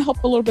can kind of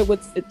help a little bit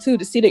with it too,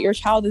 to see that your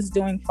child is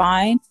doing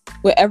fine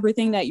with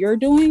everything that you're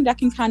doing. That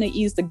can kind of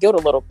ease the guilt a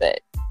little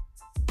bit.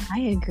 I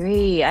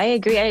agree.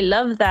 I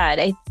love that.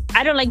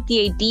 I don't like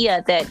the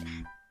idea that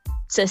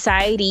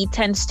society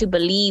tends to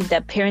believe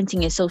that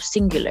parenting is so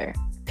singular.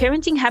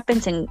 Parenting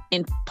happens in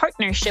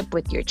partnership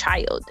with your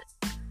child.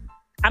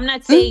 I'm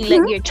not saying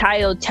let your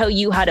child tell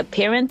you how to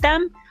parent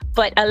them,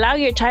 but allow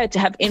your child to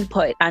have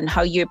input on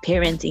how you're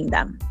parenting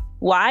them.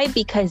 Why?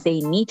 Because they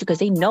need to, because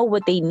they know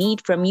what they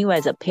need from you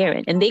as a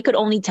parent, and they could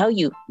only tell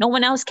you. No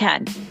one else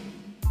can.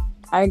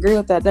 I agree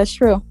with that. That's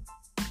true.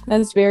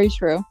 That's very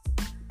true.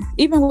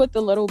 Even with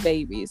the little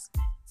babies.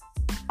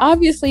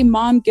 Obviously,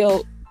 mom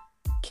guilt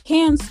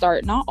can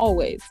start, not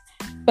always,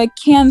 but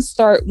can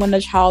start when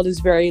the child is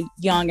very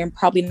young and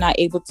probably not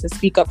able to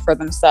speak up for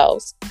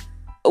themselves.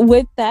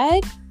 With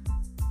that,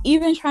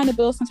 even trying to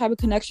build some type of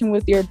connection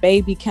with your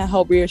baby can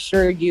help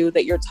reassure you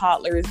that your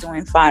toddler is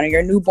doing fine or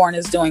your newborn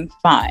is doing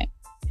fine.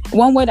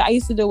 One way that I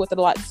used to deal with it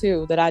a lot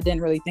too, that I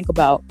didn't really think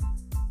about,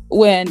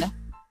 when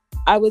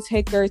I would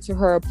take her to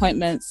her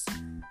appointments.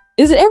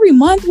 Is it every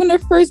month when they're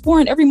first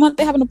born? Every month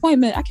they have an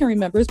appointment? I can't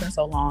remember. It's been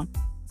so long.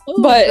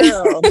 Ooh, but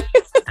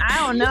I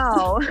don't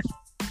know.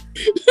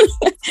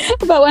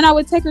 But when I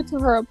would take her to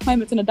her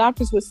appointments and the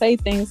doctors would say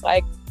things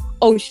like,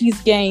 oh, she's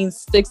gained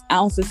 6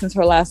 ounces since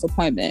her last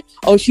appointment.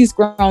 Oh, she's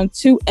grown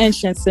 2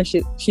 inches since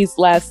she's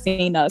last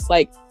seen us.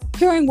 Like,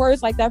 hearing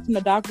words like that from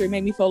the doctor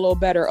made me feel a little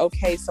better.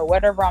 Okay, so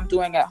whatever I'm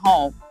doing at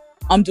home,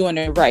 I'm doing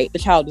it right. The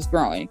child is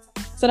growing.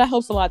 So that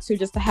helps a lot too,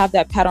 just to have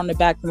that pat on the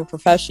back from a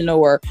professional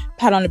or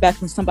pat on the back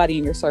from somebody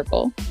in your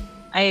circle.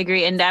 I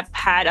agree. And that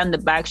pat on the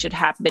back should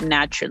happen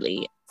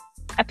naturally.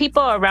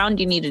 People around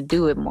you need to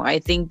do it more. I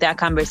think that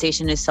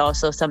conversation is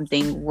also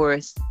something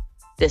worth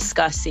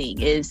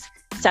discussing, is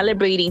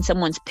celebrating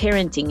someone's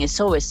parenting is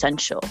so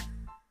essential.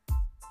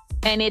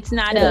 And it's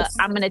not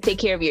I'm going to take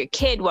care of your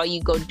kid while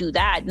you go do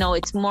that. No,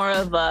 it's more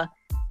of a,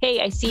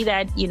 hey, I see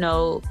that,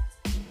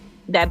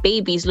 that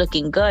baby's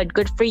looking good.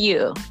 Good for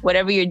you.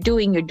 Whatever you're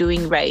doing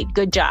right.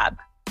 Good job.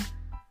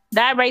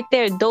 That right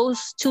there,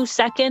 those 2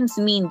 seconds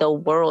mean the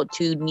world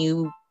to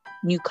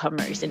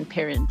newcomers in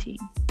parenting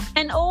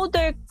and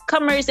older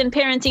comers in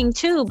parenting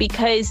too,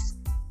 because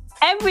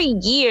every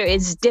year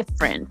is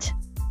different.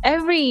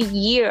 Every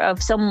year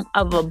of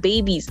a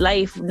baby's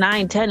life,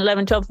 9, 10,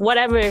 11, 12,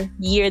 whatever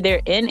year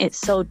they're in, it's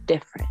so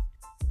different.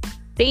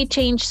 They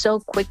change so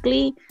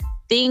quickly.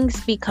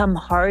 Things become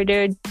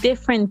harder.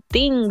 Different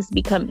things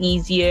become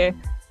easier.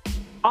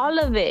 All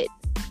of it.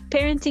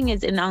 Parenting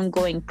is an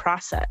ongoing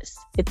process.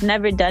 It's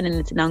never done, and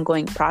it's an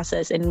ongoing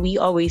process. And we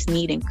always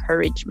need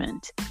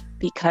encouragement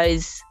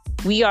because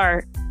we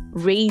are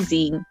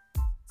raising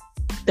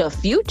the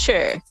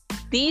future.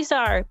 These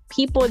are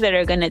people that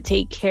are going to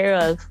take care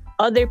of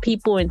other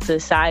people in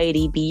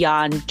society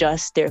beyond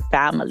just their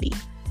family.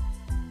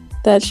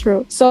 That's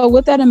true. So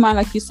with that in mind,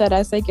 like you said,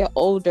 as they get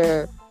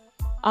older,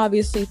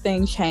 obviously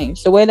things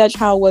change. The way that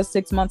child was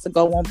 6 months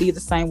ago won't be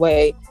the same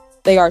way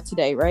they are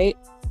today, right?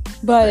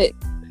 But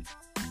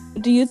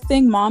do you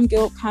think mom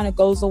guilt kind of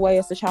goes away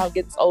as the child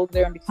gets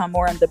older and become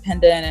more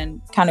independent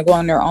and kind of go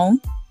on their own?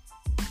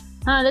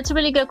 That's a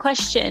really good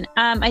question.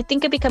 I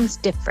think it becomes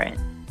different.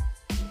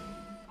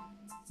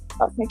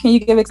 Okay. Can you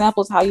give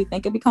examples how you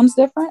think it becomes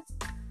different?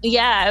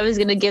 Yeah, I was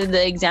going to give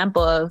the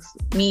example of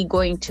me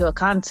going to a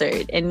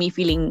concert and me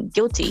feeling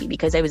guilty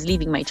because I was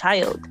leaving my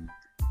child.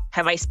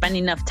 Have I spent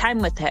enough time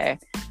with her?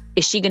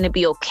 Is she going to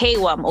be okay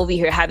while I'm over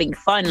here having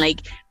fun?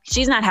 Like,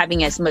 she's not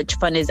having as much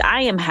fun as I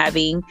am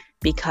having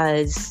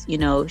because, you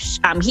know,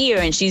 I'm here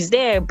and she's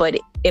there. But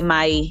am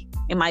I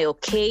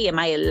okay? Am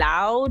I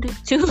allowed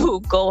to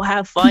go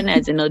have fun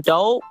as an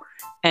adult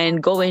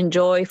and go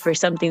enjoy for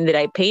something that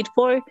I paid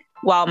for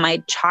while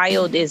my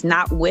child is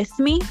not with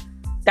me?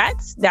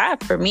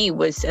 That for me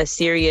was a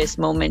serious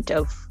moment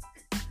of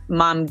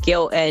mom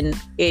guilt, and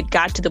it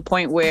got to the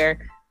point where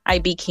I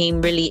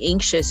became really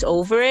anxious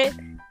over it,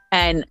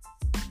 and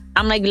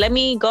I'm like, let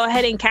me go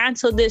ahead and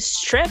cancel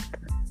this trip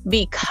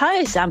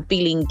because I'm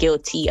feeling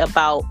guilty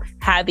about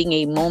having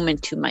a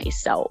moment to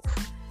myself.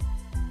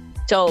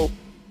 So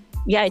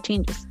yeah, it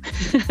changes.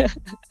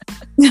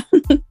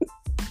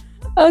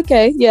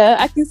 Okay, yeah,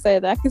 I can say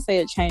that. I can say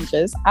it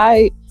changes.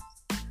 I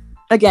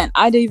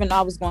didn't even know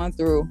I was going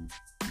through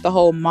the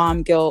whole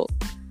mom guilt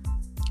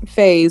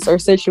phase or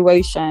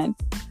situation,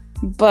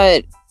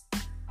 but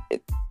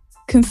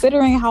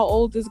considering how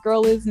old this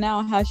girl is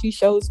now, how she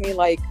shows me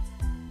like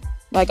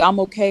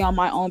I'm okay on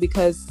my own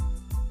because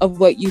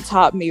of what you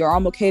taught me, or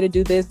I'm okay to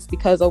do this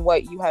because of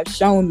what you have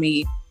shown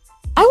me,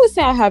 I would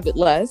say I have it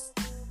less,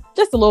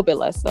 just a little bit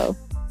less though.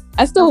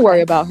 I still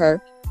worry about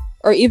her,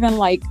 or even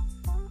like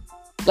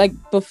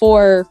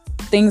before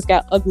things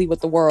got ugly with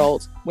the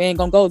world. We ain't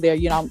gonna go there,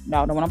 you know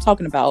what I'm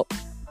talking about.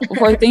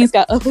 Before things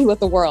got ugly with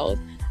the world,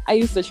 I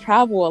used to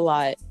travel a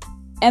lot.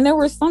 And there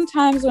were some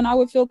times when I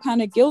would feel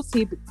kind of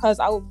guilty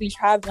because I would be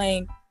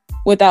traveling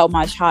without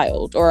my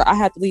child, or I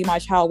had to leave my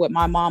child with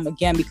my mom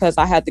again because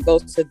I had to go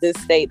to this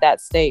state,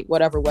 that state,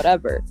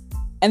 whatever.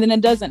 And then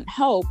it doesn't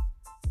help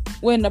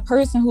when the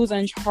person who's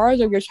in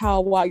charge of your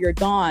child while you're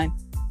gone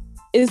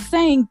is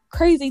saying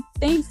crazy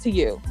things to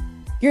you.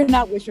 You're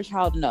not with your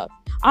child enough.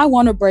 I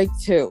want a break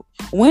too.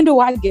 When do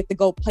I get to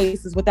go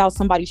places without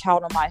somebody's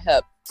child on my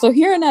hip? So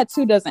hearing that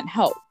too doesn't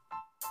help.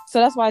 So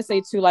that's why I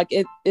say too, like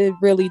it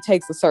really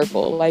takes a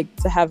circle, like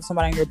to have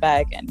somebody on your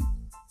back and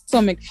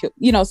someone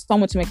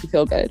to make you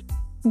feel good.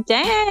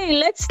 Dang,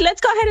 let's go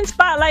ahead and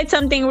spotlight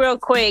something real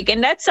quick.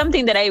 And that's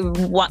something that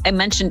I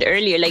mentioned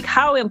earlier, like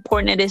how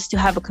important it is to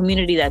have a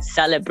community that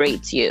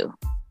celebrates you.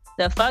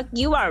 The fuck,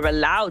 you are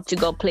allowed to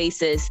go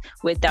places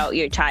without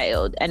your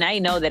child. And I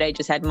know that I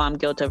just had mom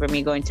guilt over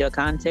me going to a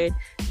concert.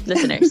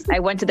 Listeners, I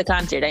went to the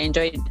concert. I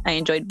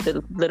enjoyed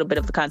the little bit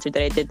of the concert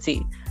that I did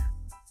see.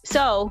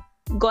 So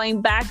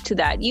going back to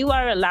that, you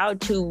are allowed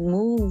to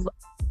move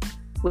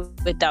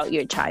without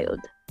your child,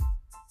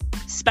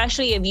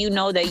 especially if you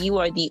know that you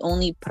are the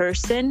only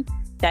person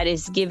that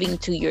is giving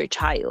to your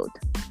child.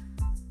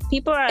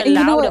 People are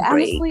allowed a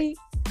break.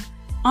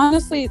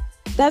 Honestly,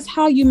 that's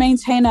how you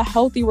maintain a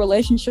healthy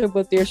relationship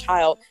with your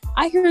child.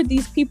 I hear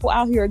these people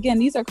out here, again,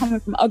 these are coming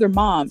from other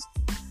moms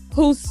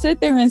who sit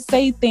there and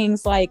say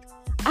things like,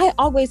 I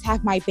always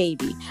have my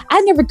baby. I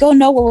never go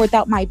nowhere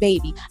without my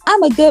baby.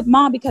 I'm a good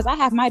mom because I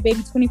have my baby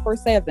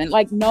 24/7.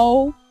 Like,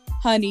 no,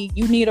 honey,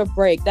 you need a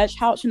break. That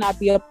child should not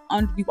be up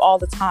under you all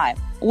the time.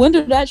 When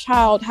did that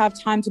child have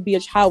time to be a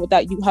child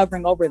without you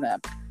hovering over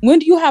them? When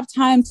do you have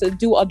time to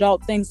do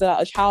adult things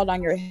without a child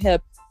on your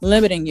hip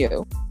limiting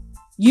you?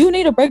 You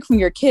need a break from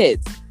your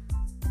kids.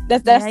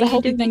 That's the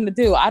healthy thing to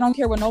do. I don't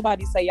care what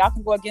nobody say. Y'all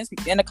can go against me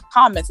in the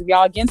comments. If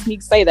y'all against me,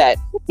 say that.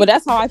 But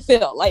that's how I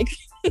feel. Like,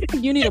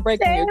 you need a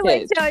break from your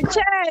kids. Say it with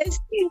your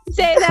chest.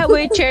 Say that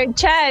with your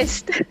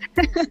chest.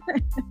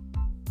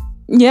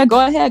 Yeah,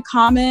 go ahead,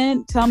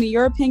 comment, tell me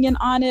your opinion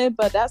on it.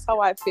 But that's how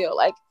I feel.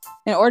 Like,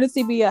 in order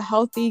to be a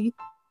healthy,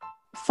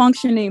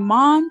 functioning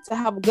mom, to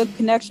have a good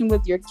connection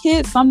with your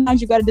kids,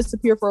 sometimes you got to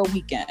disappear for a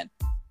weekend.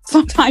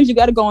 Sometimes you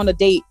got to go on a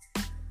date,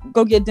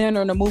 go get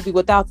dinner and a movie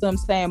without them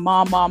saying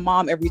mom, mom,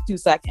 mom every 2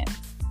 seconds.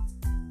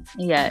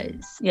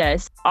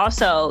 Yes.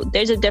 Also,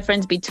 there's a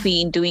difference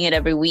between doing it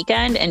every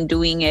weekend and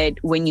doing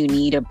it when you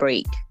need a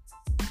break.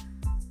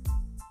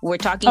 We're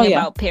talking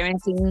about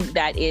parenting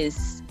that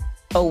is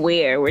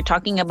aware. We're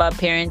talking about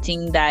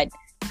parenting that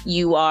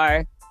you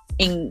are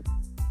in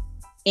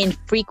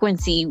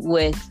frequency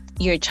with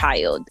your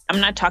child.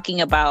 I'm not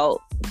talking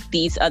about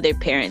these other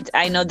parents.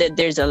 I know that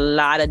there's a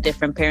lot of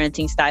different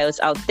parenting styles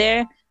out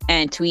there,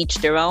 and to each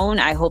their own.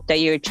 I hope that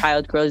your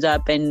child grows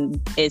up and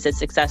is a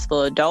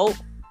successful adult.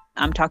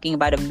 I'm talking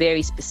about a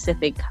very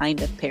specific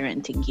kind of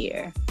parenting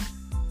here.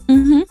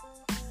 Mm-hmm.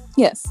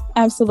 Yes,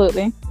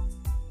 absolutely.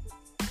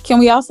 Can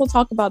we also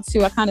talk about,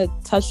 too, I kind of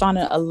touched on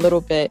it a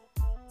little bit,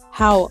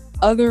 how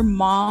other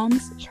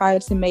moms try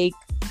to make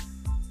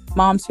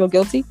moms feel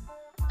guilty?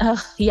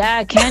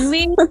 Yeah, can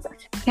we?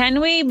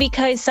 Can we?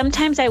 Because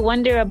sometimes I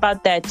wonder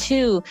about that,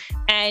 too.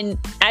 And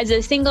as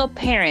a single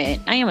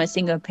parent, I am a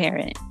single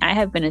parent. I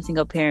have been a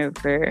single parent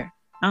for,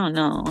 I don't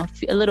know,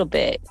 a little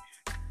bit.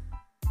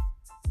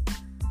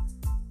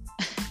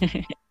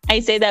 I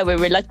say that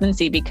with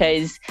reluctancy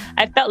because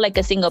I felt like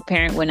a single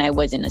parent when I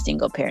wasn't a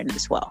single parent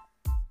as well.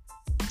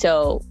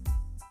 So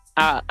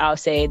I'll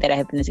say that I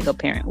have been a single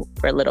parent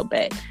for a little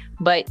bit.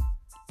 But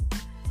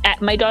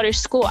at my daughter's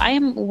school, I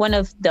am one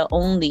of the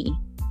only,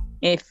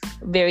 if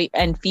very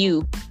and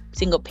few,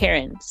 single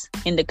parents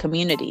in the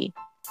community.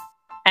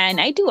 And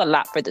I do a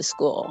lot for the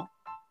school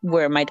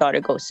where my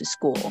daughter goes to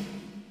school.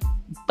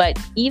 But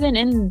even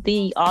in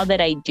all that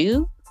I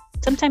do,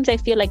 sometimes I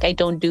feel like I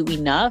don't do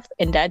enough,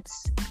 and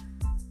that's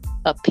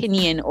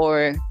opinion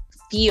or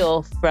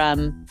feel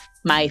from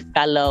my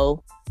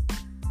fellow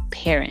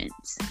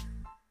parents.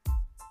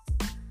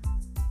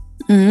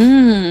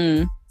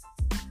 And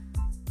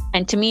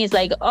to me, it's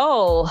like,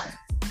 oh,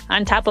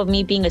 on top of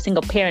me being a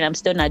single parent, I'm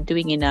still not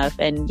doing enough.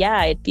 And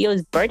yeah, it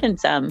feels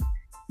burdensome.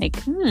 Like,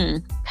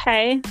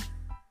 okay.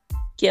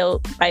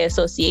 Guilt by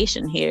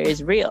association here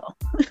is real.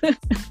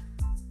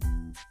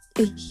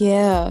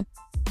 Yeah,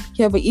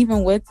 but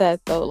even with that,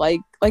 though,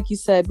 like you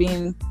said,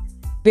 being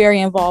very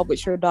involved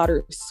with your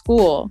daughter's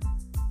school,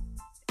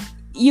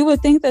 you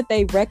would think that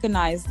they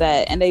recognize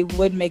that and they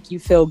would make you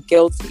feel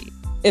guilty,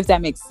 if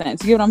that makes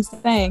sense. You get what I'm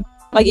saying?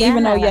 Like,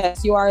 even though,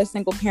 yes, you are a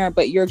single parent,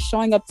 but you're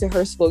showing up to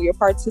her school, you're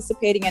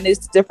participating in these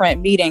different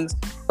meetings,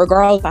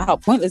 regardless of how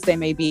pointless they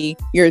may be,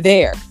 you're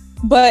there.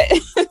 But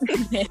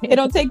it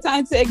don't take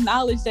time to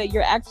acknowledge that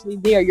you're actually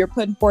there. You're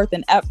putting forth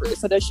an effort.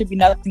 So there should be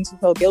nothing to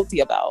feel guilty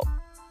about.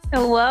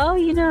 Well,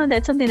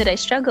 that's something that I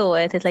struggle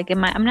with. It's like,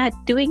 I'm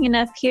not doing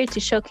enough here to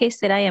showcase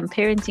that I am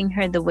parenting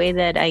her the way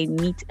that I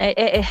need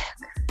to.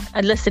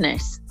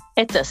 Listeners,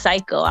 it's a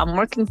cycle. I'm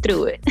working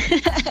through it.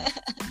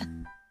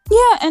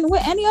 Yeah, and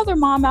with any other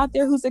mom out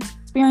there who's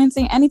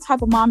experiencing any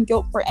type of mom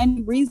guilt for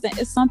any reason,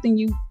 it's something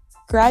you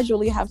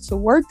gradually have to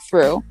work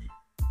through.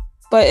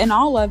 But in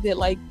all of it,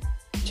 like,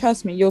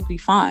 trust me, you'll be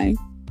fine.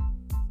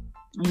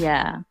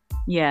 Yeah,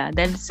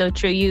 that's so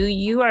true.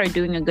 You are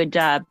doing a good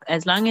job.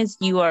 As long as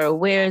you are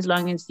aware, as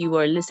long as you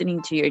are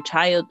listening to your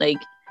child,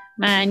 like,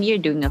 man, you're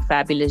doing a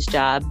fabulous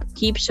job.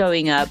 Keep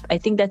showing up. I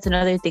think that's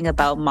another thing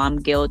about mom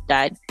guilt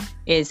that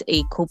is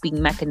a coping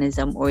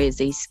mechanism or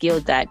is a skill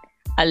that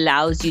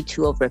allows you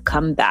to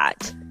overcome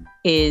that,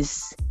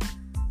 is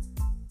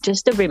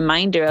just a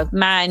reminder of,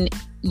 man,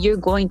 you're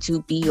going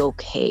to be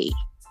okay.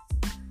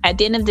 At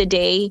the end of the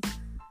day,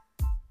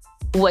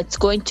 what's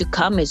going to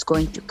come is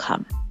going to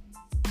come.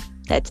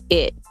 That's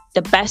it.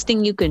 The best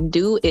thing you can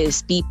do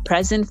is be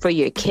present for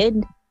your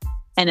kid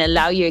and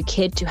allow your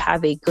kid to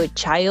have a good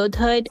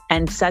childhood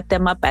and set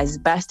them up as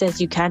best as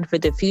you can for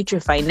the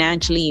future,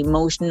 financially,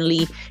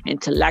 emotionally,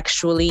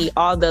 intellectually,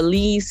 all the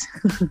least.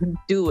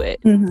 Do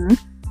it. Mm-hmm.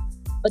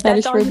 But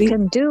that's all you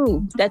can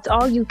do. That's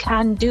all you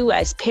can do.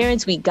 As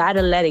parents, we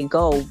gotta let it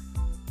go.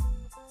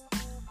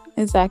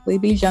 Exactly.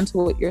 Be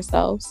gentle with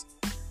yourselves.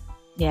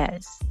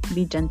 Yes.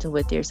 Be gentle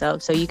with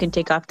yourself so you can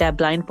take off that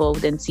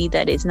blindfold and see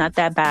that it's not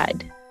that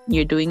bad.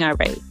 You're doing all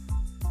right.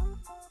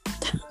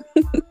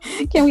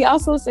 Can we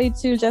also say,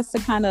 too, just to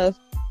kind of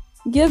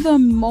give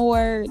them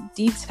more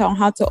detail on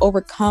how to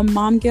overcome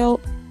mom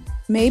guilt,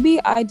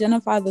 maybe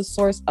identify the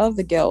source of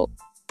the guilt.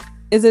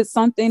 Is it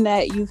something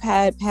that you've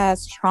had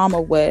past trauma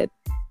with?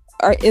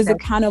 Or is it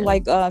kind of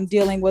like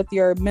dealing with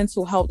your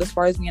mental health as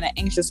far as being an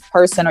anxious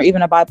person or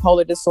even a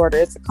bipolar disorder?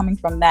 Is it coming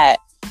from that?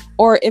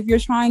 Or if you're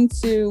trying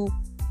to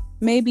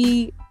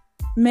maybe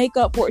make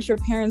up for what your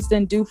parents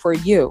didn't do for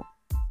you.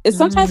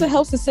 Sometimes it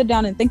helps to sit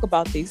down and think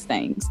about these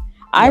things.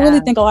 I really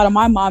think a lot of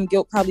my mom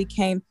guilt probably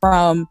came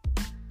from,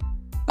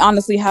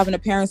 honestly, having the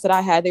parents that I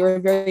had. They were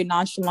very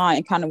nonchalant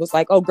and kind of was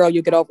like, oh, girl,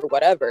 you get over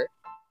whatever.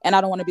 And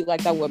I don't want to be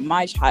like that with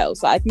my child.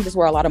 So I think that's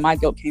where a lot of my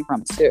guilt came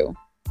from, too.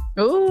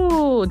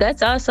 Oh,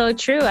 that's also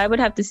true. I would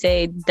have to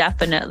say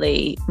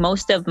definitely.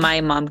 Most of my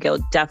mom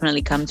guilt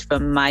definitely comes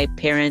from my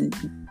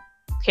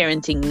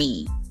parenting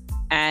me.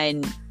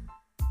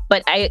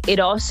 But it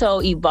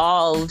also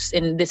evolves,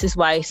 and this is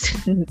why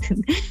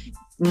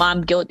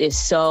mom guilt is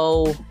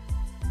so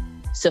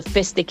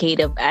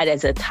sophisticated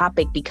as a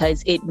topic,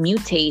 because it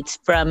mutates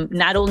from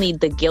not only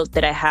the guilt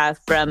that I have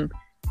from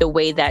the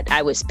way that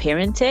I was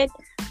parented,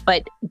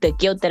 but the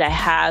guilt that I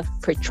have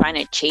for trying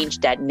to change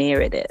that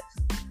narrative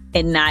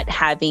and not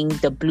having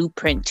the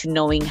blueprint to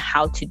knowing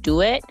how to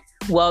do it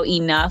well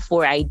enough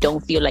where I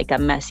don't feel like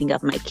I'm messing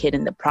up my kid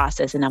in the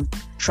process and I'm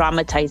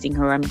traumatizing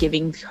her. I'm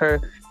giving her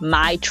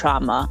my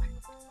trauma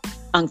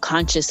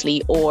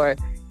unconsciously or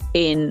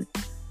in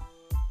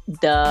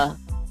the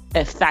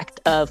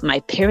effect of my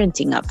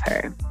parenting of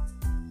her.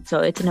 So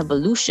it's an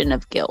evolution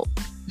of guilt.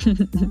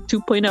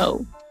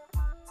 2.0.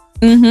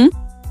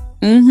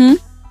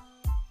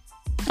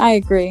 I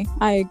agree.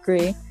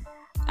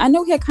 I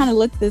know we had kind of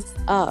looked this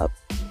up,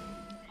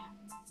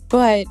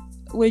 but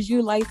would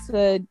you like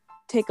to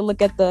take a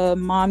look at the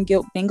mom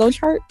guilt bingo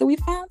chart that we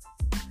found?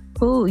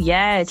 Oh,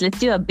 yes. Let's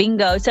do a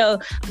bingo. So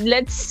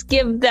let's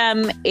give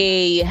them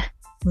a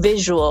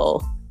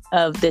visual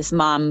of this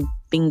mom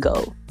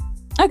bingo.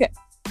 Okay.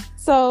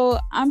 So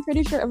I'm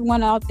pretty sure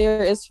everyone out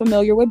there is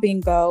familiar with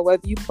bingo,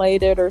 whether you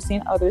played it or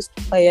seen others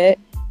play it.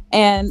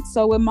 And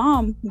so with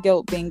mom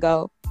guilt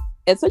bingo,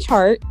 it's a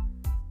chart,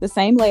 the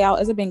same layout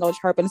as a bingo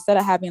chart, but instead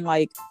of having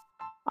like,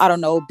 I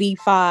don't know,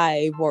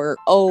 B5 or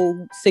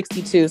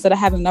O62, instead of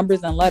having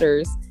numbers and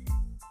letters,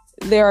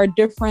 there are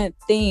different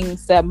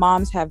things that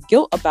moms have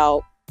guilt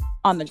about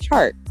on the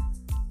chart.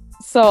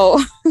 So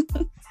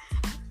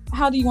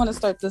how do you want to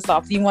start this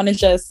off? Do you want to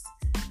just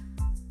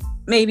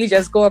maybe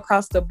just go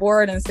across the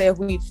board and say if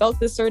we felt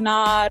this or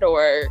not,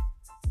 or?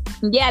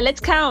 Yeah, let's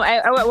count.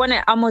 I want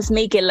to almost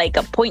make it like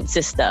a point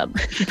system.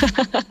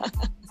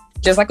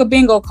 Just like a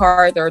bingo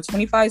card, there are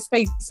 25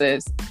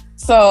 spaces.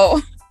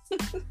 So.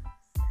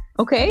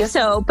 Okay,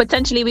 so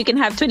potentially we can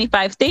have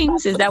 25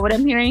 things. Is that what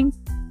I'm hearing?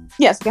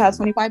 Yes, we have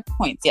 25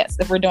 points. Yes,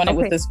 if we're doing it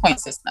with this point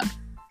system.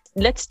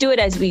 Let's do it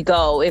as we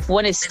go. If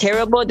one is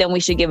terrible, then we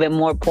should give it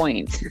more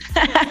points.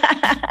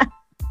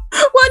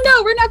 Well,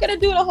 no, we're not going to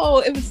do the whole,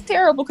 it was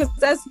terrible, because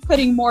that's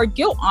putting more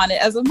guilt on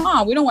it as a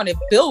mom. We don't want to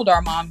build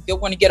our mom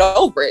guilt, want to get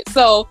over it.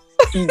 So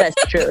that's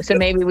true. So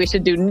maybe we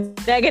should do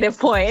negative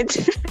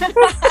points.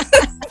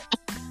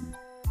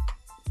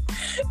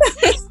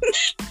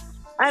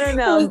 I don't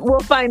know. We'll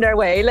find our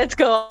way. Let's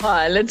go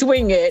on. Let's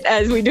wing it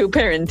as we do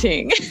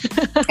parenting.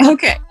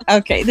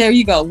 Okay. There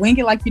you go. Wing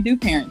it like you do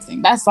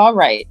parenting. That's all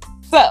right.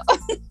 So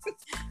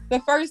the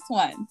first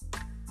one.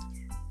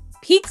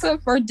 Pizza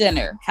for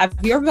dinner. Have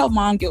you ever felt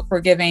mom guilt for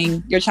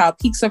giving your child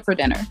pizza for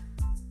dinner?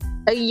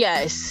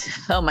 Yes.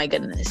 Oh my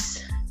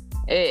goodness.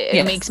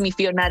 It makes me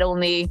feel not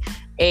only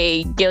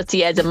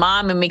guilty as a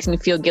mom, it makes me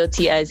feel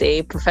guilty as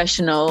a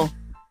professional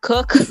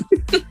cook,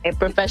 a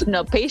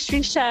professional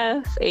pastry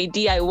chef, a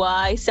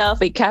DIY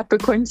self, a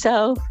Capricorn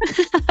self.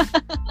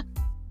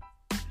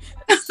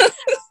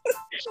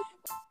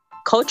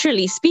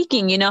 Culturally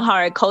speaking, you know how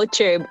our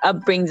culture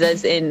upbrings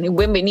us in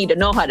women need to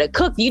know how to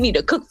cook. You need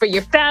to cook for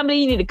your family.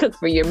 You need to cook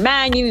for your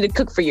man. You need to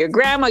cook for your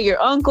grandma,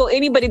 your uncle,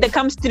 anybody that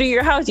comes through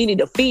your house. You need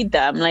to feed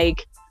them.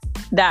 Like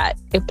that,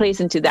 it plays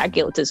into that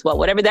guilt as well.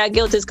 Whatever that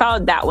guilt is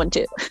called, that one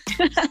too.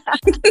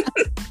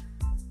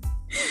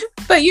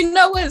 But you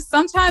know what?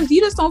 Sometimes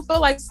you just don't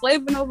feel like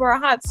slaving over a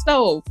hot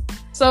stove.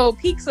 So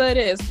pizza it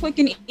is, quick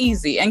and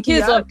easy. And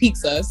kids love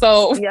pizza.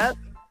 So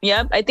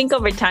Yep. I think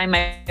over time,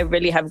 I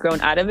really have grown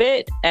out of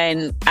it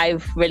and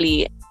I've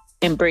really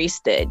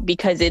embraced it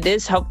because it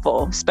is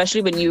helpful,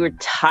 especially when you were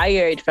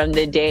tired from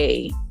the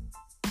day.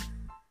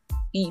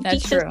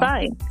 Pizza's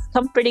fine.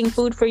 Comforting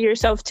food for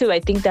yourself too. I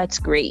think that's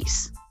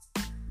grace.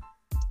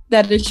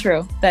 That is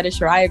true.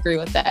 I agree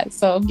with that.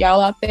 So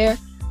y'all out there,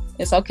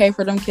 it's okay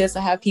for them kids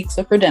to have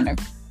pizza for dinner.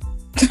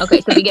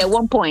 Okay, so we get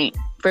 1 point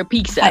for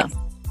pizza.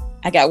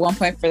 I got 1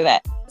 point for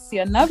that. See,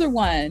 another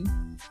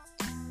one,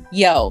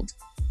 yelled.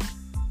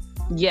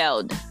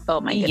 Oh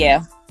my goodness.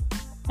 Yeah.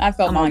 I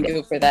felt mom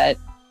guilt for that.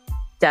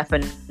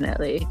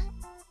 Definitely.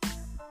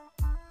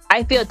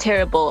 I feel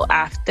terrible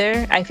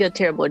after. I feel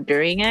terrible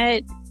during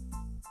it.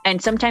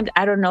 And sometimes,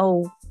 I don't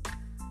know,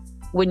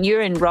 when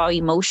you're in raw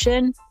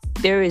emotion,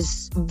 there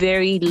is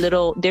very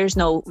little, there's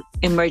no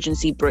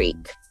emergency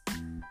brake.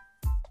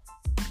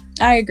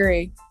 I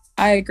agree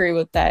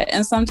with that.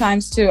 And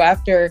sometimes too,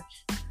 after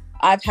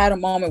I've had a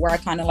moment where I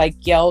kind of like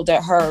yelled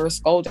at her or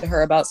scolded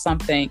her about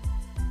something,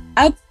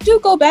 I do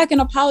go back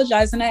and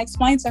apologize and I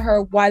explain to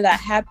her why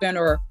that happened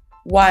or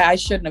why I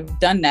shouldn't have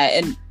done that.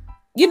 And,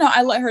 you know,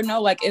 I let her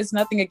know, like, it's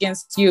nothing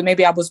against you.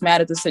 Maybe I was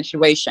mad at the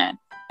situation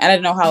and I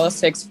didn't know how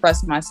else to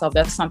express myself.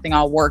 That's something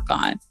I'll work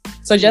on.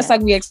 So just like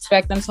we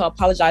expect them to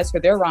apologize for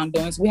their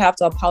wrongdoings, we have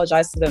to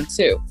apologize to them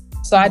too.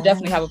 So I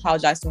definitely have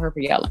apologized to her for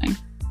yelling.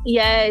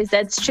 Yes,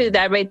 that's true.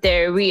 That right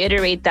there,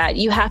 reiterate that.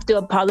 You have to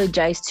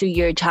apologize to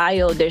your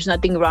child. There's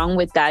nothing wrong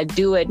with that.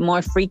 Do it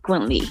more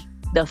frequently.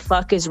 The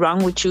fuck is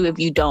wrong with you if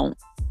you don't?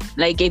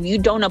 Like, if you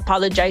don't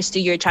apologize to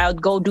your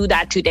child, go do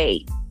that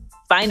today.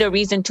 Find a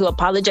reason to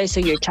apologize so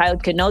your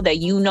child can know that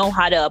you know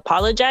how to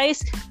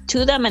apologize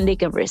to them and they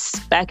can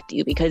respect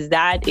you, because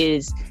that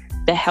is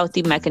the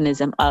healthy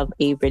mechanism of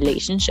a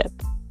relationship.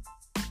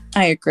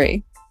 I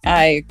agree.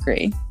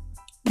 And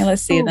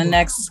let's see, the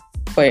next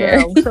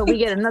square. Girl, so we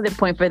get another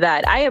point for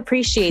that. I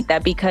appreciate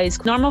that because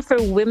it's normal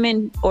for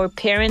women or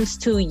parents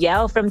to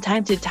yell from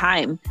time to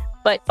time,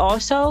 but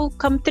also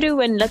come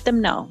through and let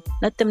them know.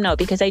 Let them know,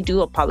 because I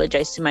do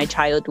apologize to my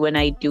child when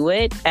I do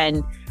it.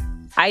 And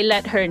I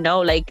let her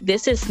know, like,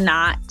 this is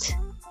not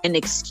an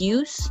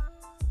excuse,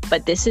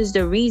 but this is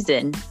the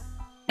reason.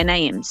 And I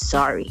am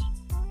sorry.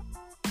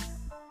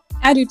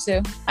 I do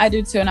too.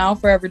 And I'll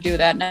forever do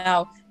that.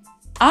 Now,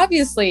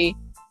 obviously,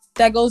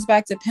 that goes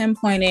back to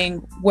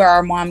pinpointing where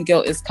our mom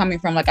guilt is coming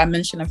from, like I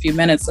mentioned a few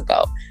minutes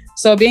ago.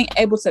 So being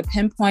able to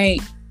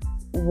pinpoint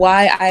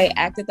why I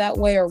acted that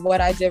way or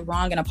what I did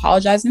wrong and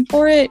apologizing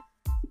for it,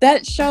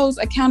 that shows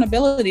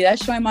accountability.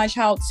 That's showing my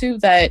child too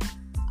that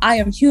I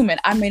am human.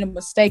 I made a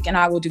mistake and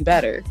I will do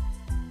better.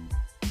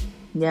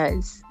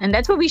 Yes. And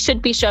that's what we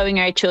should be showing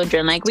our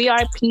children. Like, we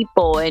are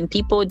people and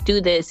people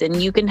do this,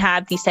 and you can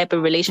have these type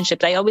of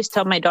relationships. I always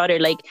tell my daughter,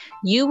 like,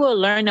 you will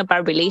learn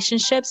about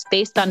relationships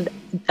based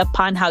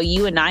upon how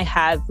you and I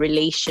have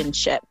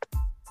relationship.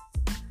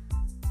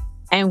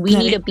 And we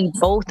need to be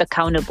both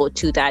accountable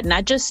to that.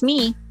 Not just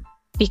me,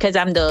 because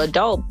I'm the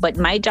adult, but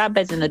my job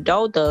as an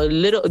adult,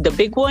 the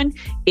big one,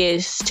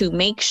 is to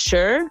make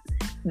sure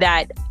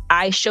that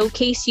I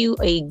showcase you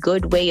a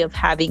good way of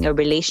having a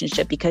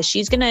relationship, because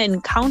she's going to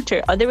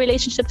encounter other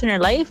relationships in her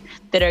life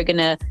that are going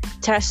to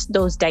test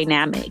those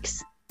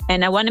dynamics.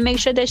 And I want to make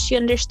sure that she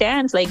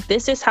understands, like,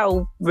 this is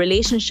how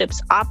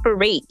relationships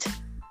operate.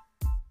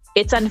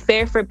 It's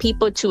unfair for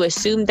people to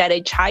assume that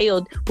a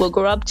child will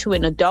grow up to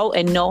an adult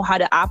and know how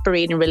to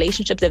operate in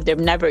relationships if they're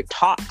never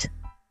taught.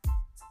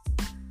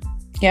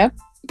 Yep.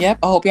 I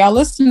hope y'all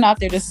listening out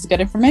there. This is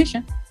good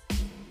information.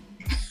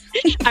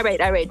 All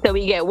right. So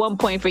we get 1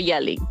 point for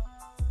yelling.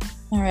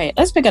 All right.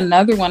 Let's pick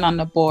another one on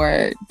the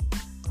board.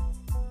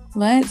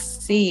 Let's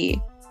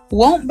see.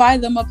 Won't buy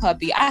them a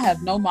puppy. I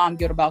have no mom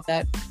guilt about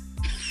that.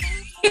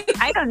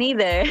 I don't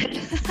either.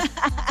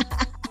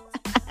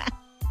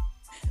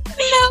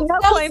 No,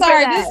 I'm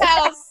sorry. This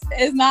house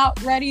is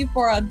not ready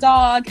for a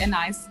dog, and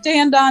I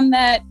stand on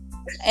that,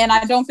 and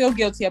I don't feel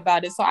guilty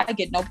about it, so I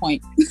get no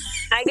point.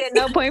 I get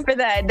no point for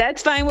that.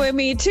 That's fine with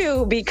me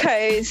too,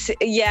 because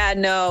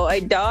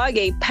a dog,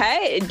 a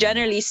pet,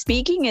 generally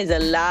speaking, is a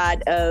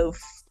lot of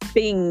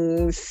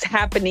things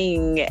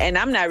happening, and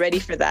I'm not ready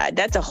for that.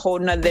 That's a whole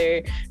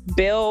nother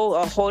bill,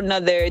 a whole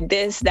nother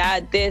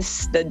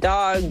the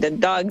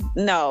dog.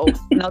 No,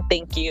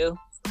 thank you.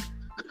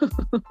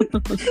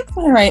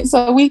 All right,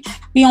 so we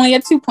only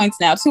had 2 points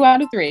now, 2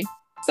 out of 3.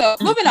 So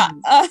moving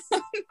on.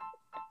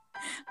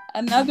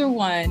 Another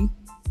one.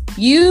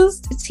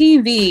 Used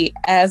TV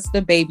as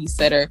the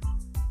babysitter.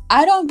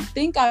 I don't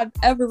think I've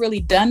ever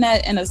really done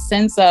that in a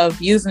sense of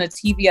using a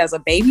TV as a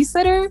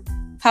babysitter.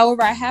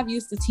 However, I have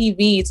used the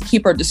TV to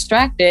keep her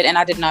distracted, and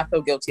I did not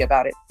feel guilty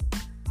about it.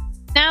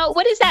 Now,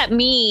 what does that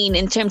mean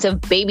in terms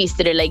of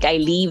babysitter? Like, I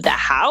leave the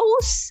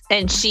house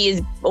and she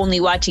is only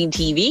watching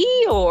TV,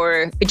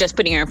 or just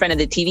putting her in front of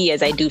the TV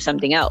as I do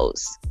something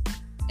else?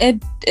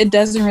 It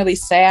doesn't really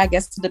say. I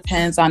guess it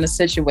depends on the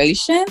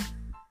situation.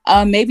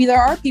 Maybe there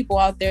are people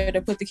out there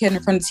that put the kid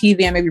in front of the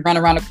TV and maybe run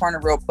around the corner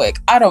real quick.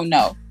 I don't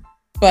know.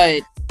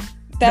 But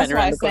that's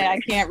why I say I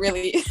can't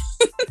really.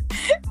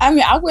 I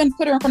mean, I wouldn't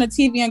put her in front of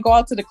TV and go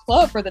out to the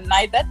club for the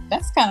night.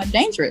 That's kind of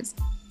dangerous.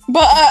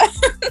 But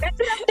that's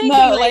what I'm thinking.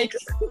 No,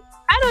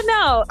 I don't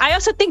know. I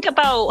also think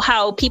about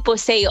how people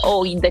say,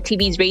 oh, the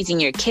TV's raising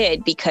your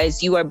kid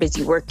because you are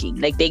busy working.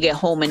 Like, they get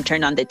home and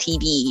turn on the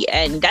TV.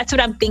 And that's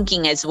what I'm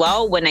thinking as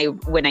well when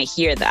I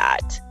hear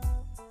that.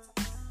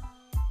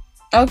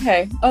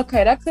 Okay,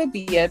 that could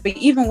be it. But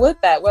even with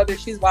that, whether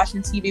she's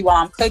watching TV while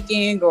I'm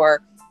cooking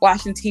or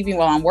watching TV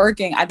while I'm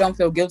working, I don't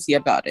feel guilty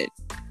about it.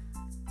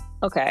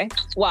 Okay.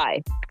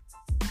 Why?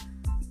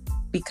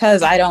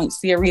 Because I don't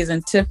see a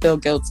reason to feel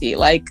guilty.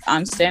 Like,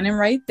 I'm standing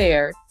right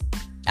there.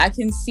 I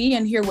can see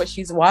and hear what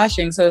she's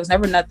watching, so it's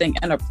never nothing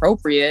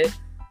inappropriate.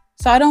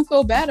 So I don't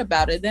feel bad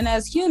about it. Then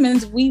as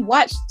humans, we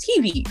watch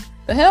TV.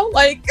 The hell?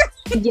 Like...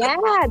 Yeah,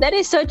 that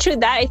is so true.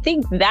 That I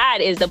think that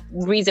is the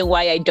reason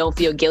why I don't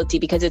feel guilty,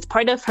 because it's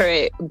part of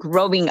her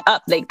growing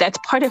up. Like, that's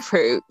part of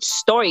her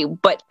story.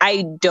 But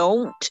I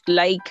don't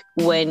like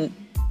when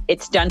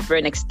it's done for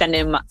an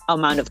extended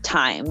amount of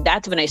time.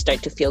 That's when I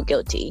start to feel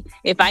guilty.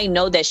 If I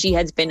know that she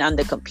has been on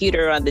the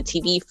computer or on the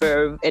TV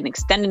for an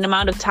extended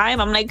amount of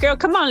time, I'm like, girl,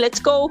 come on, let's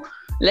go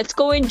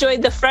enjoy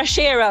the fresh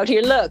air out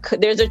here. Look,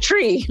 there's a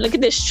tree. Look at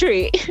this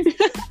tree.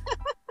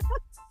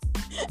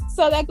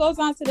 So that goes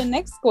on to the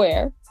next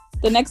square.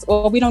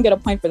 Well, we don't get a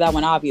point for that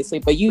one, obviously,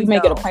 but you may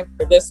get a point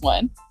for this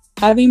one.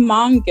 Having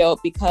mom guilt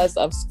because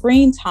of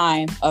screen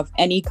time of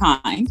any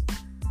kind.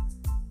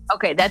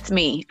 Okay, that's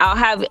me.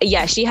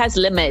 She has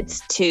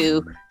limits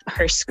to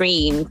her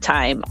screen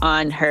time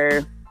on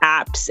her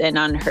apps and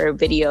on her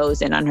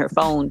videos and on her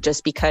phone,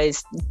 just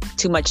because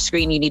too much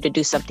screen, you need to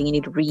do something, you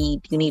need to read,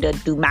 you need to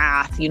do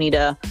math, you need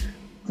to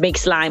make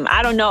slime.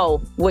 I don't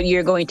know what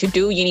you're going to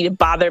do. You need to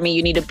bother me.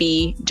 You need to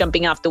be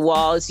jumping off the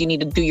walls. You need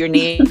to do your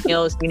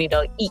nails. You need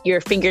to eat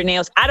your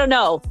fingernails. I don't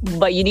know,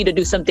 but you need to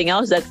do something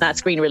else that's not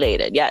screen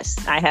related. Yes,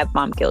 I have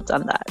mom guilt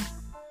on that.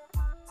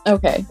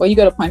 Okay, well, you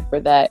get a point for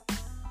that.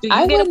 Do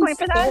you get a point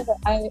for that?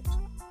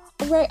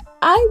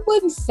 I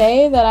wouldn't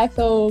say that I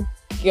feel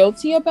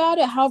guilty about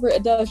it. However,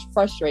 it does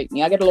frustrate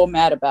me. I get a little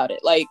mad about it.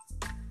 Like,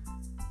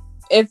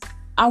 if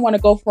I want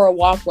to go for a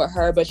walk with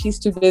her, but she's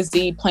too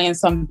busy playing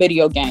some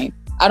video game,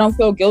 I don't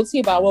feel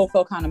guilty, but I will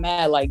feel kind of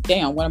mad. Like,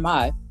 damn, what am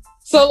I?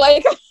 So,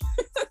 like,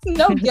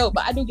 no guilt,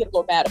 but I do get a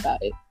little mad about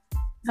it.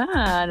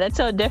 Ah, that's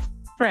so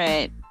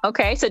different.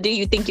 Okay, so do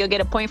you think you'll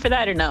get a point for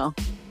that or no?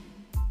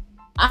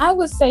 I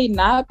would say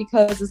not,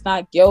 because it's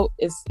not guilt.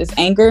 It's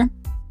anger,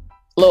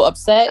 a little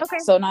upset. Okay.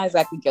 So not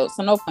exactly guilt.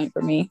 So no point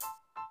for me.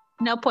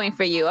 No point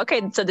for you.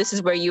 Okay, so this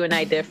is where you and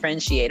I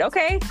differentiate.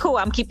 Okay, cool.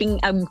 I'm keeping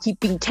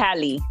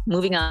tally.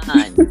 Moving on.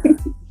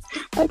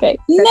 Okay,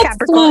 The next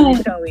Capricorn one.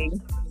 is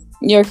showing.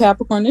 Your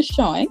Capricorn is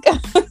showing.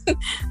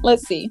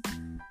 Let's see.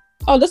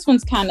 Oh, this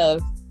one's kind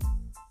of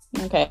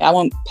okay. I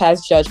won't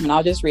pass judgment.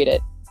 I'll just read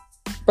it.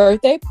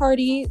 Birthday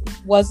party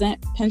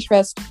wasn't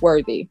Pinterest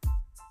worthy.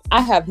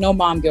 I have no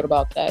mom guilt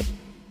about that.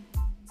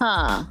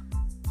 Huh.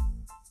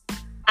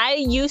 I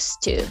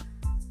used to,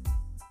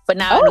 but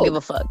now I don't give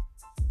a fuck.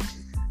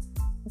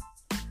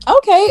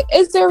 Okay.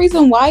 Is there a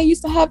reason why you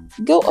used to have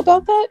guilt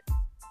about that?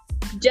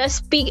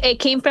 It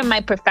came from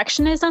my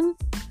perfectionism,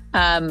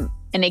 and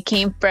it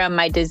came from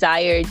my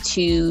desire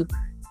to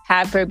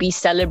have her be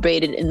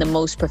celebrated in the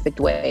most perfect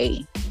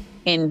way.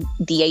 And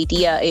the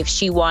idea, if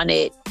she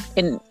wanted,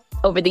 and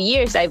over the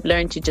years, I've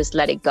learned to just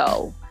let it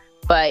go.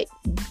 But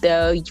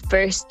the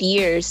first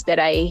years that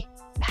I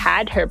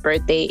had her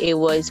birthday, it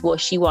was, well,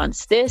 she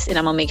wants this, and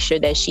I'm gonna make sure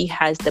that she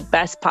has the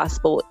best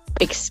possible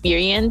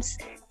experience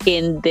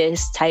in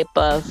this type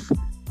of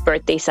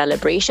birthday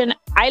celebration.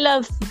 I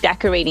love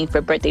decorating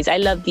for birthdays. I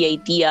love the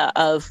idea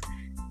of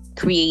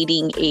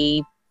creating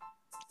a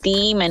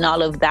theme and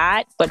all of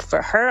that. But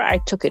for her, I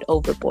took it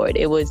overboard.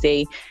 It was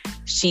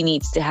she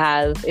needs to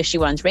have, if she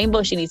wants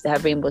rainbows, she needs to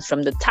have rainbows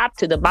from the top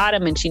to the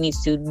bottom, and she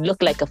needs to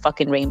look like a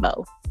fucking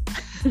rainbow.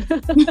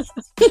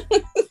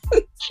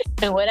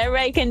 And whatever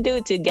I can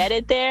do to get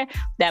it there,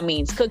 that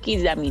means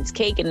cookies, that means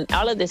cake, and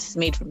all of this is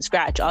made from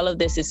scratch. All of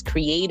this is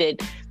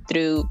created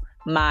through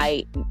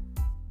my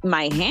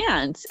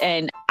hands,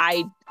 and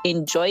I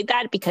enjoy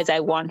that because I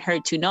want her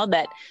to know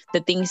that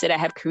the things that I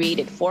have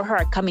created for her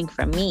are coming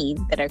from me,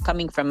 that are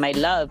coming from my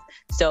love.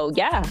 So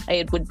yeah,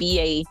 it would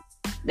be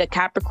the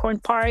Capricorn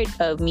part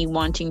of me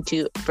wanting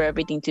for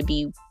everything to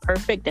be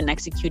perfect and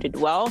executed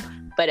well,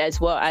 but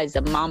as well as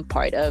the mom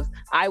part of,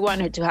 I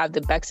want her to have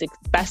the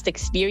best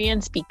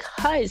experience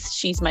because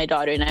she's my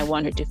daughter, and I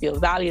want her to feel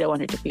valued. I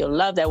want her to feel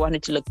loved. I want her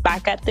to look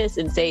back at this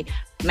and say,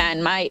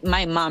 man,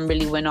 my mom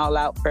really went all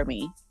out for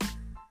me.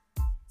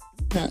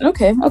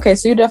 Okay,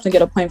 so you definitely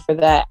get a point for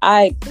that.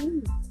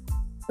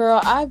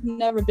 Girl, I've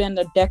never been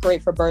a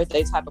decorate for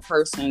birthday type of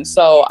person.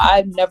 So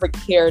I've never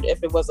cared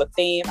if it was a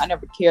theme. I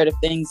never cared if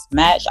things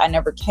matched. I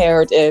never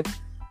cared if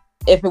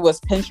it was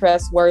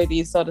Pinterest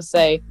worthy, so to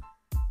say.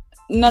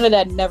 None of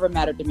that never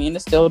mattered to me, and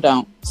it still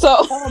don't.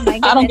 So I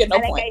don't get no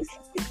point.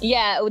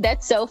 Yeah,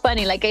 that's so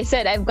funny. Like I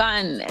said, I've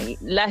gone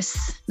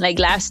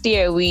last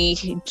year,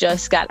 we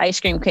just got ice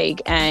cream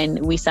cake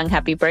and we sung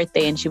happy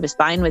birthday, and she was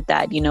fine with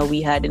that. You know,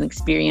 we had an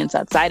experience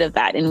outside of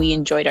that and we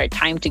enjoyed our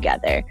time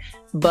together.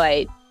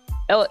 But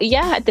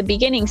at the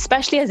beginning,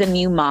 especially as a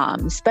new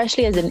mom,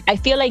 I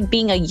feel like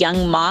being a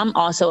young mom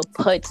also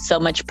puts so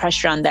much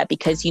pressure on that,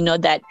 because you know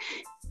that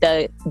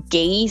the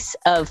gaze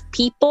of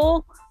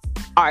people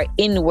are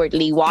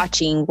inwardly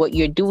watching what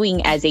you're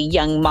doing as a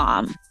young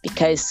mom.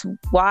 Because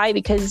why?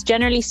 Because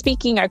generally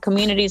speaking, our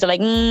communities are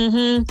like,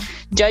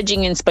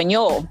 judging in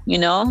Espanol, you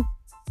know?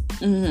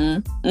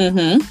 So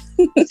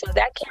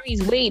that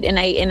carries weight, and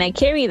I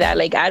carry that.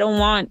 Like, I don't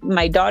want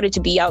my daughter to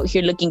be out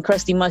here looking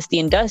crusty, musty,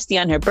 and dusty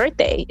on her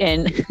birthday.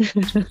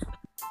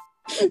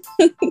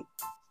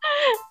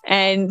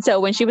 And so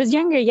when she was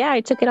younger, yeah,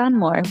 I took it on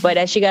more. But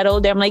as she got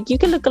older, I'm like, you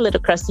can look a little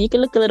crusty, you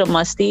can look a little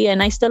musty,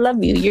 and I still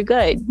love you. You're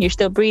good. You're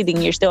still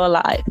breathing. You're still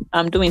alive.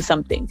 I'm doing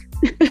something.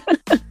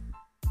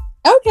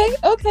 Okay,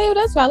 well,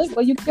 that's valid.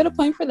 Well, you get a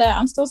point for that.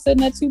 I'm still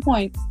sitting at 2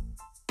 points.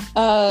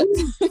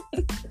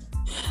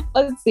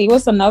 Let's see,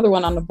 what's another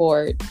one on the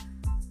board?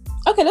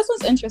 Okay, this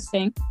one's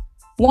interesting.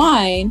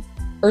 Wine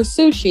or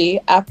sushi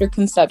after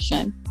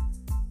conception?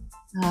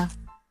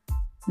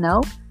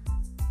 No.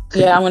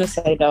 Yeah, I want to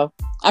say no.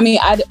 I mean,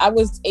 I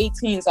was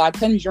 18, so I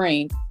couldn't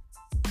drink.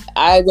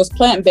 I was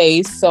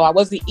plant-based, so I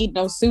wasn't eating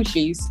no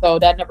sushi, so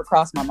that never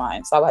crossed my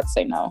mind. So I would have to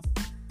say no.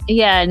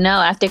 Yeah, no,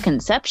 after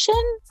conception?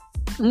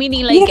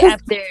 Meaning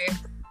after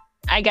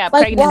I got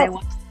pregnant, I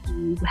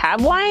wanted to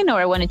have wine, or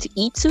I wanted to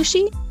eat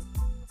sushi?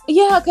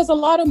 Yeah, because a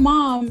lot of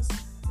moms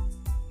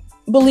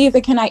believe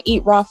they cannot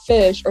eat raw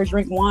fish or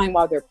drink wine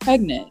while they're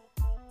pregnant.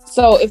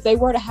 So if they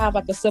were to have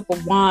like a sip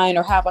of wine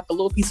or have like a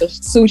little piece of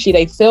sushi,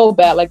 they feel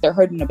bad, like they're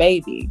hurting the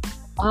baby.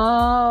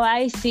 Oh,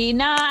 I see.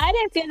 No, I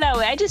didn't feel that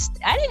way.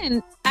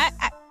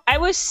 I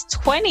was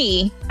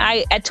 20.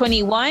 At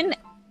 21,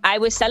 I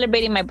was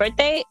celebrating my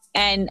birthday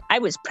and I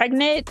was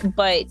pregnant,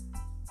 but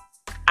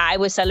I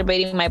was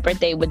celebrating my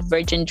birthday with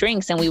virgin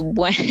drinks, and we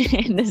went,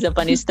 this is a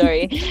funny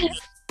story.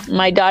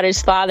 my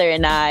daughter's father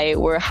and I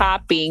were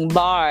hopping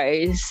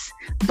bars,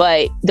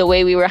 but the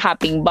way we were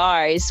hopping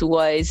bars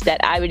was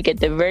that I would get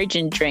the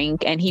virgin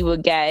drink and he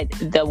would get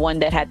the one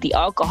that had the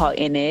alcohol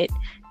in it.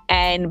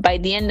 And by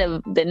the end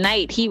of the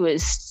night, he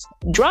was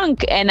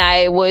drunk and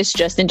I was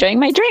just enjoying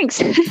my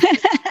drinks.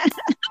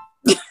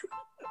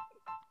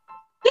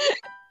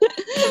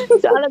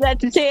 So all of that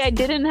to say, I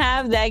didn't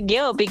have that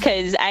guilt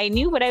because I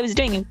knew what I was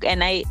doing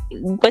and I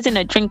wasn't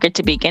a drinker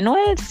to begin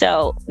with.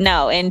 So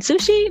no. And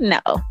sushi,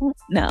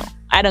 no.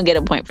 I don't get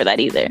a point for that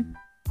either.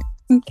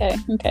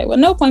 Okay. Well,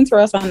 no points for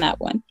us on that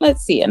one.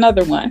 Let's see.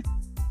 Another one.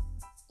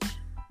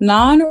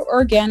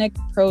 Non-organic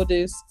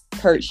produce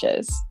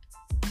purchase.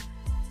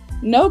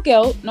 No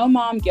guilt, no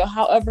mom guilt.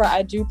 However,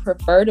 I do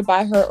prefer to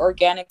buy her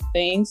organic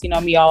things. You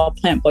know, me all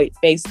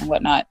plant-based and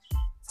whatnot.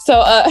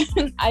 So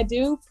I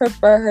do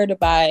prefer her to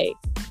buy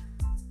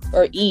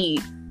or eat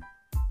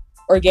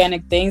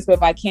organic things. But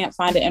if I can't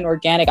find it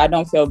inorganic, I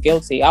don't feel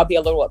guilty. I'll be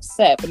a little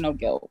upset, but no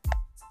guilt.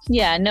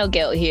 Yeah, no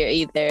guilt here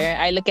either.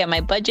 I look at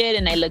my budget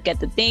and I look at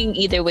the thing.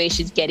 Either way,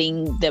 she's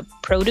getting the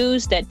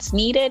produce that's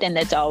needed. And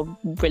that's all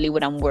really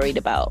what I'm worried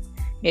about.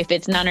 If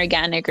it's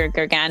non-organic or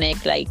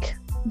organic, like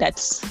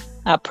that's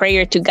a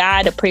prayer to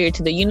God, a prayer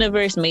to the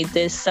universe. May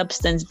this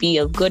substance be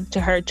of good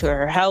to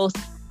her health.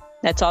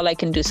 That's all I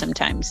can do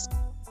sometimes.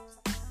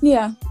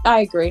 Yeah,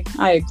 I agree.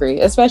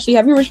 Especially,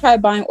 have you ever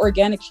tried buying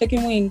organic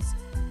chicken wings?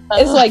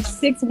 It's like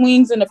 6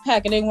 wings in a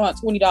pack and they want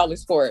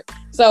 $20 for it.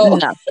 So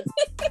no.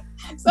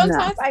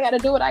 Sometimes I got to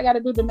do what I got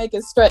to do to make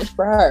it stretch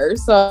for her.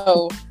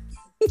 So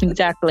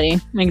Exactly.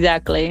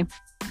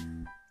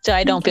 So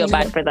I don't feel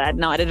bad for that.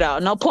 Not at all.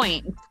 No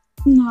point.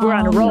 No, we're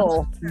on a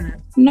roll.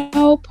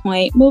 No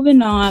point.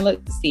 Moving on.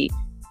 Let's see.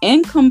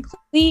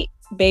 Incomplete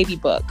baby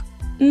book.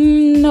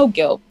 No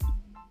guilt.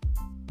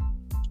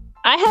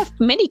 I have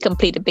many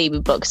completed baby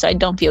books, so I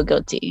don't feel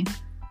guilty.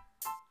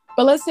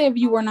 But let's say if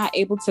you were not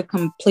able to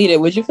complete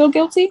it, would you feel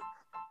guilty?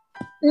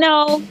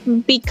 No,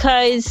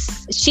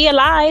 because she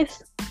alive.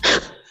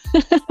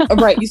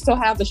 Right. You still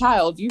have the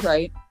child. You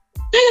right.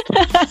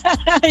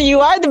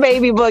 You are the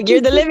baby book.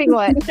 You're the living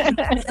one.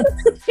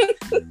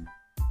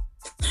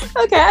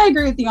 Okay, I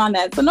agree with you on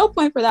that. So no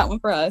point for that one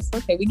for us.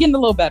 Okay, we're getting a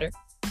little better.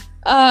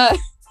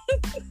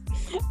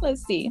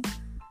 Let's see.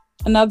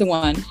 Another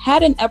one.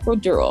 Had an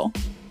epidural.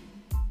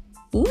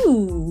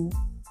 Ooh.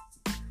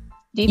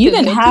 You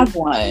didn't have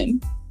one.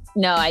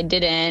 No, I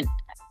didn't.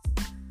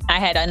 I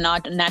had a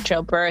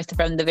natural birth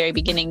from the very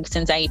beginning.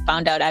 Since I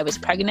found out I was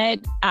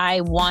pregnant,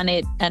 I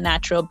wanted a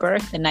natural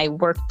birth and I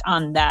worked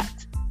on that.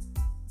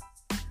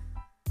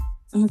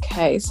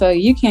 Okay, so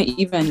you can't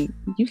even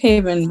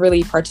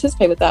really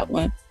participate with that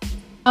one.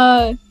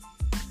 I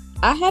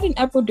had an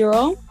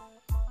epidural.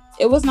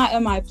 It was not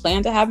in my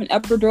plan to have an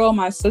epidural.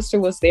 My sister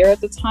was there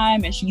at the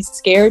time and she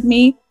scared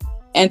me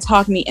and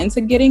talked me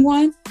into getting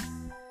one.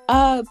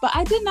 But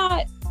I did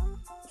not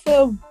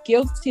feel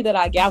guilty that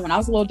I got one. I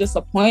was a little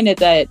disappointed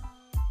that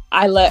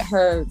I let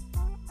her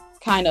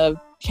kind of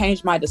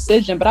change my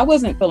decision, but I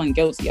wasn't feeling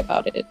guilty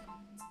about it.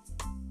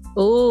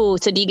 Oh,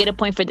 so do you get a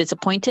point for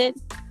disappointed?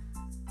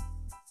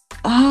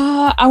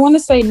 I want to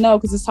say no,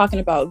 because it's talking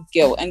about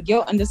guilt and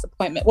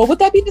disappointment. Well, would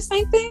that be the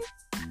same thing?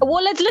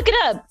 Well, let's look it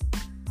up.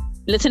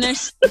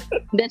 Listeners,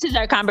 this is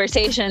our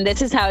conversation.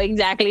 This is how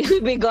exactly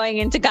we've been going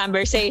into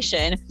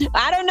conversation.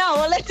 I don't know.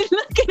 Well, let's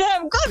look it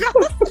up.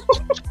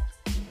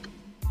 Go.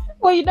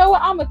 Well, you know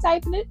what? I'm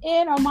typing it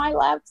in on my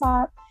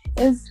laptop.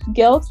 Is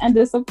guilt and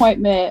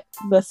disappointment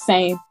the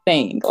same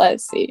thing?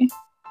 Let's see.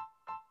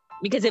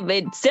 Because if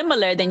it's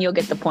similar, then you'll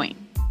get the point.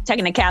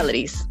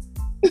 Technicalities.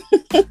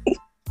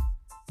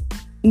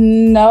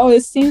 No,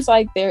 it seems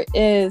like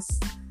there's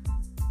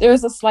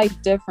a slight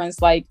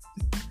difference. Like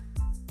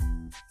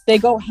they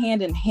go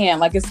hand in hand.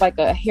 Like it's like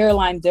a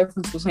hairline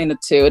difference between the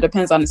two. It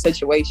depends on the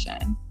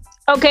situation.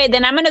 Okay,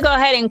 then I'm going to go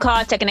ahead and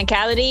call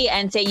technicality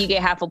and say you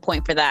get half a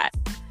point for that.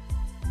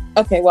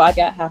 Okay, well, I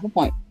got half a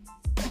point.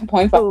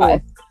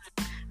 0.5.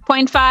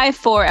 0.5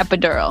 for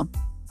epidural.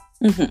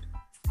 Mm-hmm.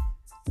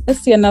 Let's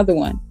see another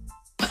one.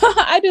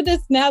 I do this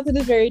now to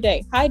this very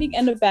day. Hiding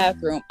in the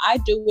bathroom. I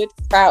do it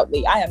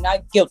proudly. I am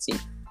not guilty.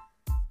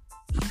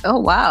 Oh,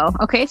 wow.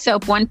 Okay, so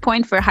 1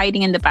 point for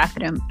hiding in the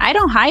bathroom. I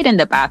don't hide in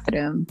the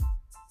bathroom.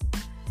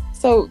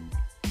 So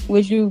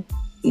would you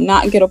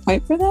not get a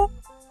point for that?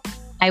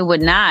 I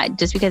would not,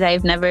 just because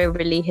I've never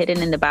really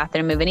hidden in the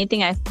bathroom. If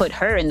anything, I've put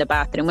her in the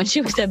bathroom. When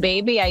she was a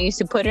baby, I used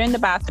to put her in the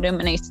bathroom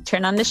and I used to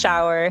turn on the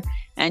shower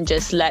and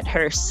just let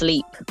her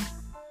sleep.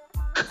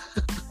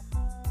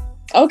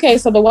 Okay,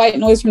 so the white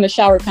noise from the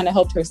shower kind of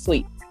helped her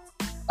sleep.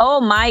 Oh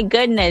my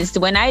goodness.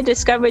 When I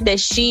discovered that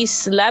she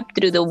slept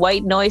through the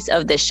white noise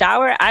of the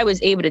shower, I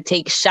was able to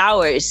take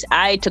showers.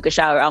 I took a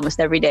shower almost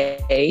every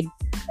day.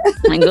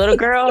 My little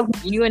girl,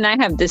 you and I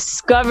have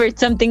discovered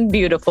something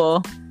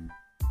beautiful.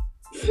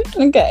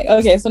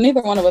 Okay. So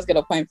neither one of us get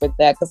a point for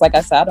that because, like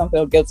I said, I don't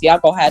feel guilty. I'll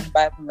go hide in the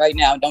bathroom right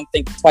now and don't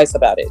think twice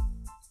about it.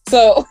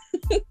 So,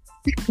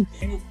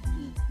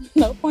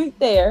 no point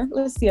there.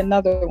 Let's see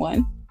another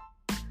one.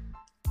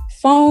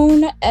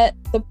 Phone at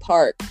the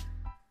park.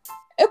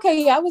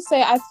 Okay, yeah, I would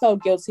say I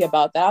felt guilty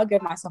about that. I'll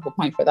give myself a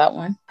point for that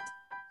one.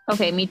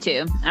 Okay, me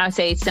too. I would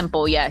say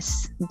simple,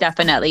 yes,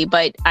 definitely.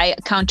 But I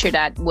counter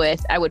that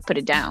with I would put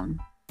it down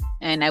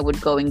and I would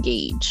go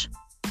engage.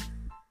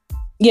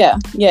 Yeah,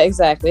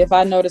 exactly. If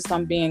I noticed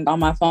I'm being on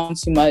my phone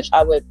too much,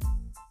 I would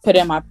put it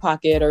in my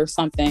pocket or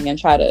something and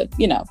try to,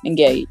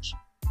 engage.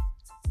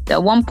 So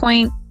 1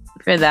 point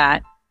for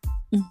that.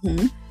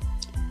 Mm-hmm.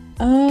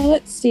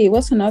 Let's see.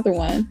 What's another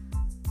one?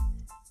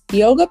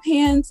 Yoga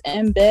pants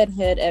and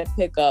bedhead at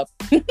pickup.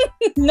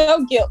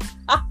 No guilt.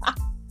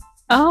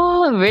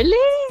 Oh,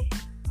 really?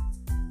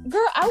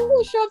 Girl, I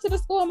will show up to the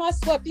school in my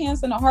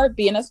sweatpants in a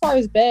heartbeat. And as far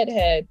as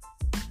bedhead,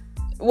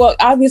 well,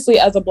 obviously,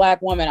 as a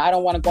Black woman, I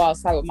don't want to go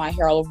outside with my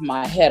hair all over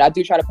my head. I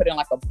do try to put in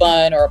like a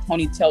bun or a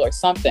ponytail or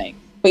something.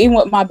 But even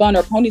with my bun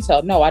or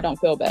ponytail, no, I don't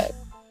feel bad.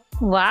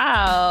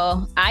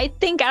 Wow. I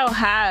think I'll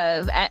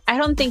have. I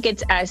don't think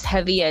it's as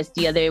heavy as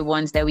the other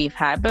ones that we've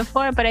had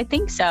before, but I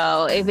think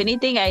so. If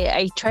anything,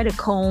 I try to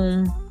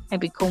comb.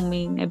 I'd be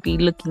combing. I'd be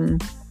looking.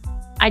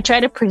 I try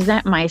to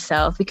present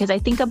myself because I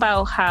think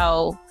about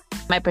how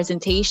my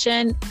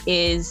presentation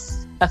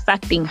is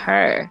affecting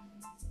her.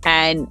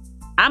 And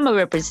I'm a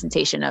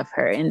representation of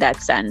her in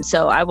that sense.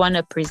 So I want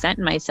to present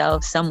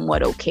myself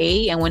somewhat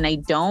okay. And when I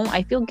don't,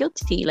 I feel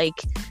guilty. Like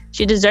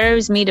she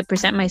deserves me to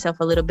present myself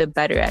a little bit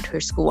better at her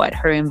school, at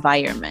her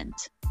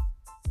environment.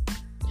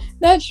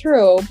 That's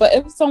true. But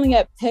if it's only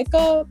at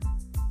pickup,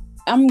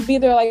 I'm gonna be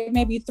there like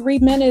maybe 3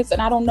 minutes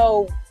and I don't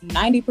know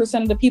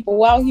 90% of the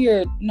people out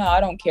here. No, I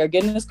don't care.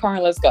 Get in this car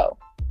and let's go.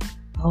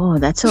 Oh,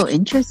 that's so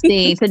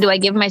interesting. So do I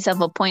give myself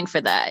a point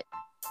for that?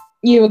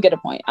 You will get a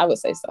point. I would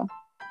say so.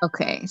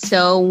 Okay,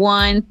 so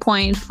 1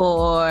 point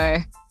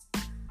for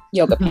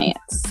yoga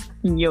pants.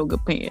 Yoga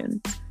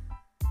pants.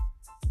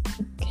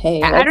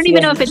 Okay. I don't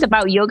even know if it's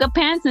about yoga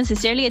pants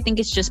necessarily. I think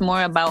it's just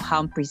more about how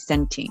I'm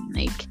presenting.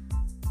 Like,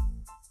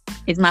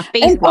 is my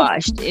face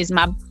washed? Is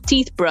my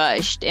teeth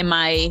brushed? Am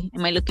I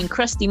looking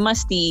crusty,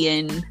 musty,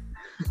 and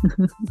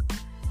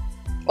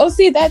Oh,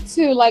 see that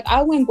too. Like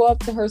I wouldn't go up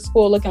to her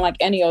school looking like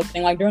any old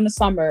thing. Like during the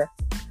summer,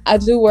 I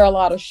do wear a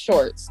lot of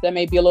shorts that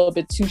may be a little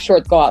bit too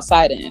short to go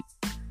outside in.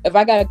 If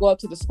I gotta go up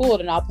to the school,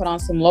 then I'll put on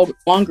some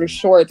longer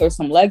shorts or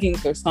some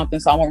leggings or something,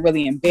 so I won't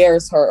really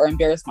embarrass her or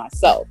embarrass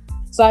myself.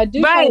 So I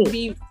do try to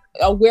be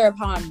aware of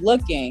how I'm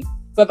looking.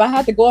 But if I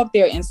had to go up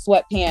there in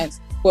sweatpants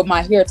with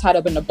my hair tied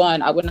up in a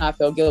bun, I would not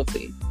feel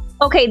guilty.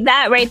 Okay,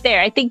 that right there.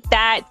 I think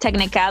that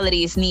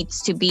technicalities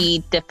needs to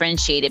be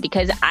differentiated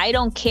because I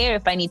don't care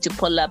if I need to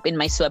pull up in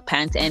my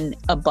sweatpants and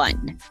a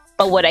bun.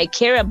 But what I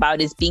care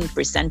about is being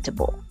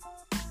presentable.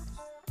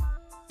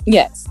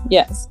 Yes.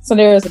 So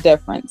there is a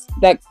difference.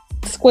 That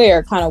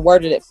square kind of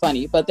worded it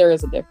funny, but there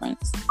is a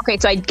difference. Okay,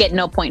 so I get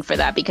no point for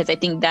that because I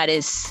think that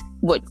is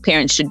what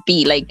parents should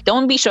be. Like,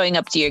 don't be showing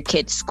up to your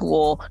kid's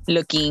school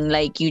looking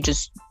like you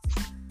just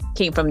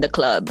came from the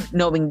club,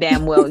 knowing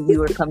damn well you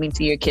were coming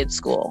to your kid's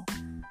school.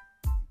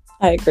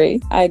 I agree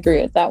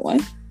with that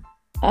one.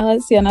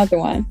 Let's see another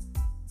one.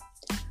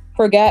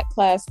 Forgot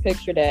class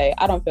picture day.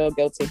 I don't feel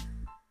guilty.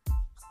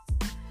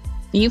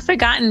 You've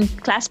forgotten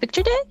class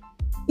picture day?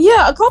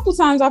 Yeah, a couple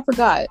times I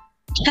forgot.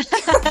 And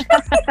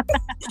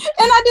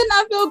I did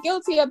not feel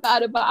guilty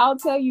about it, but I'll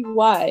tell you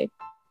why.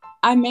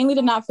 I mainly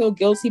did not feel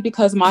guilty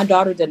because my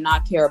daughter did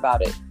not care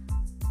about it.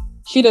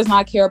 She does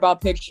not care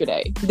about picture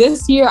day.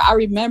 This year I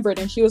remembered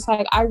and she was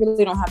like, I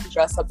really don't have to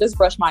dress up. Just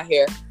brush my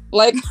hair.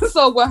 Like,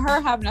 so with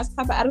her having that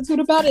type of attitude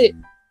about it,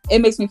 it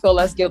makes me feel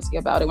less guilty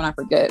about it when I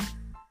forget.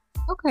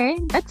 Okay,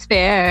 that's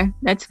fair.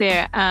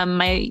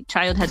 My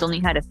child has only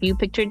had a few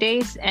picture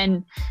days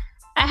and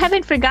I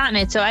haven't forgotten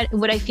it. So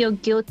would I feel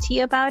guilty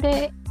about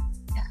it?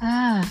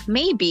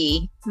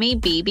 Maybe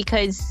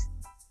because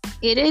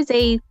it is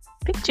a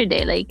picture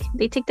day. Like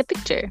they take the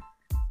picture.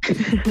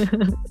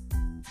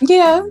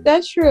 Yeah,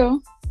 that's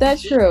true.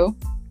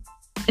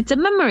 It's a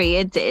memory.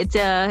 It's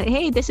a,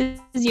 hey, this is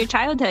your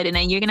childhood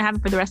and you're going to have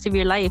it for the rest of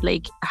your life.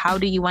 Like, how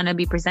do you want to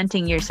be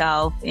presenting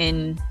yourself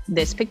in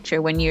this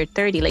picture when you're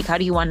 30? Like, how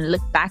do you want to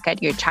look back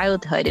at your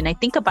childhood? And I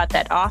think about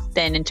that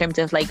often in terms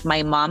of like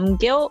my mom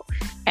guilt.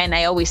 And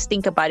I always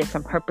think about it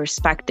from her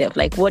perspective.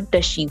 Like, what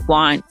does she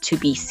want to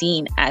be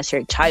seen as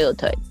her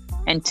childhood?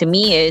 And to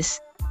me is,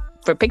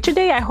 for picture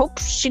day, I hope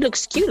she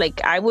looks cute.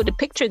 Like, I would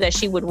picture that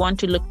she would want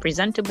to look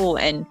presentable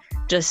and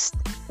just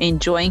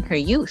enjoying her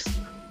youth.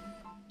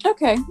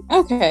 Okay.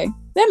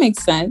 That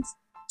makes sense.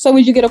 So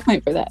would you get a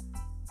point for that?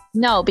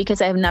 No,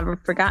 because I've never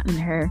forgotten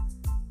her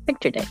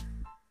picture day.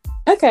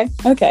 Okay.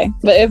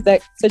 But if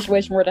that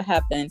situation were to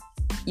happen,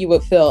 you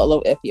would feel a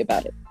little iffy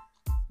about it.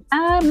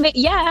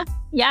 Yeah.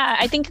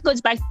 I think it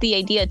goes back to the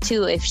idea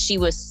too, if she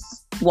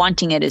was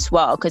wanting it as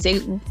well, because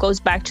it goes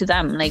back to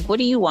them. Like, what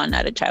do you want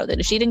out of childhood?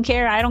 If she didn't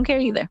care, I don't care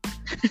either.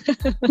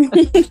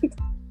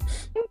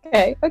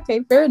 Okay,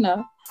 fair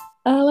enough.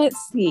 Let's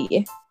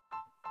see.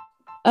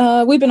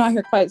 We've been on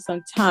here quite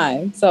some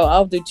time, so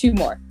I'll do 2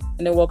 more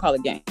and then we'll call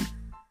it game.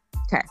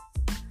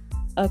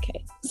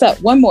 Okay, so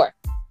 1 more.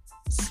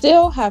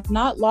 Still have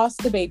not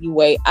lost the baby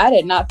weight. I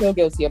did not feel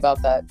guilty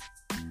about that.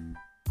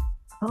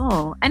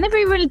 Oh, I never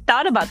really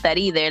thought about that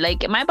either.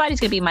 Like, my body's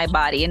gonna be my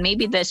body, and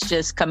maybe that's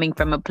just coming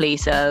from a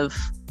place of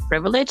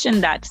privilege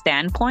and that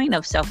standpoint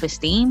of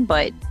self-esteem,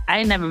 but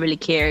I never really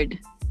cared.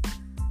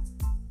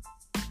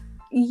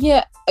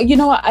 Yeah, you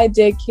know what? I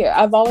did care.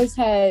 I've always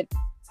had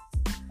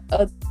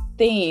a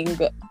thing.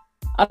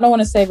 I don't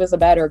want to say if it's a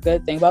bad or a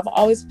good thing, but I've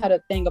always had a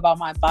thing about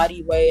my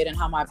body weight and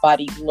how my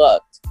body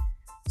looked.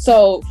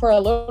 So for a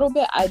little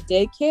bit, I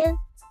did care.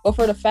 But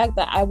for the fact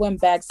that I went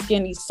back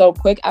skinny so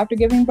quick after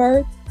giving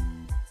birth,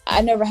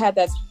 I never had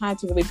that time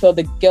to really feel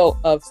the guilt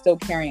of still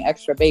carrying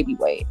extra baby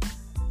weight.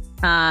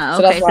 Okay.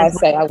 So that's why I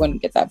say I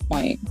wouldn't get that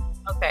point.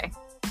 Okay.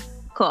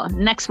 Cool.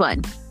 Next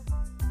one.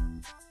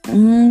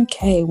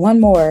 Okay, one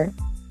more.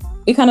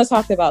 We kind of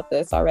talked about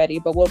this already,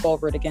 but we'll go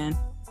over it again.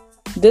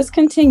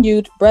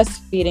 Discontinued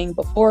breastfeeding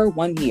before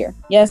 1 year.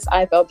 Yes,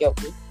 I felt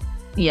guilty.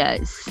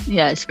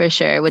 Yes, for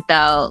sure.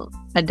 Without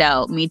a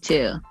doubt. Me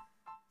too.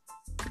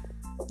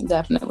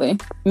 Definitely.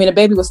 I mean, the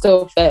baby was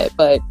still fed,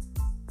 but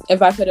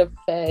if I could have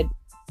fed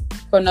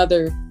for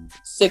another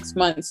 6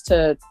 months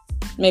to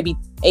maybe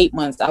 8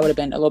 months, I would have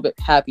been a little bit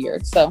happier.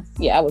 So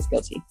yeah, I was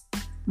guilty.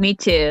 Me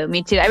too.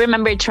 I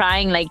remember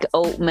trying like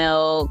oat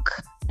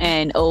milk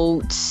and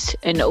oats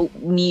and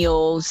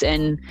oatmeals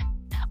and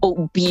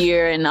oat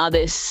beer and all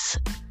this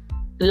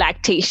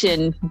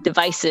lactation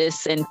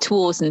devices and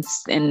tools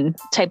and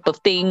type of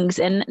things,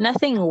 and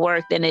nothing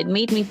worked, and it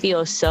made me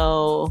feel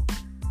so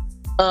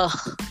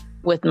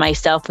with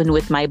myself and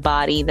with my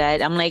body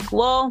that I'm like,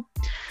 well,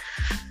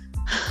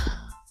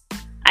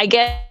 I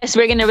guess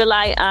we're gonna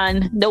rely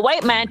on the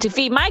white man to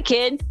feed my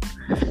kid.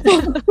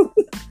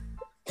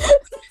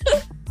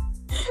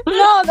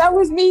 No, that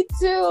was me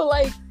too.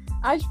 Like,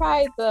 I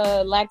tried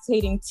the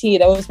lactating tea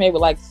that was made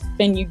with like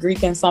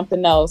fenugreek and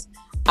something else.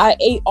 I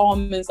ate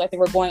almonds like they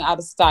were going out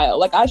of style.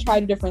 Like, I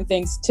tried different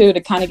things too to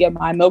kind of get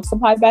my milk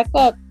supply back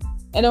up.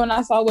 And then when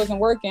I saw it wasn't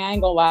working, I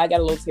ain't gonna lie, I got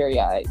a little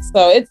teary-eyed.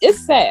 So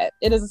it's sad.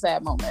 It is a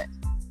sad moment.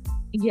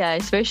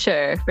 Yes, for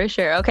sure.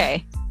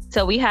 Okay,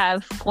 so we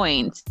have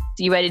points.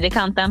 You ready to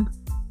count them?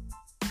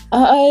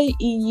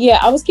 Yeah,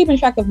 I was keeping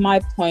track of my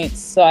points,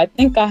 so I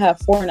think I have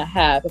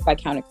 4.5 if I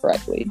counted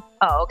correctly.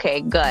 Oh, okay,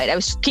 good. I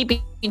was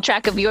keeping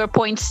track of your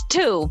points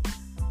too.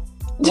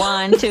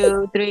 1,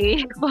 2,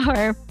 3,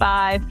 4,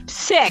 5,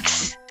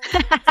 6.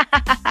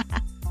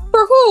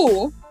 For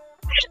who?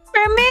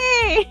 For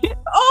me.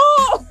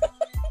 Oh.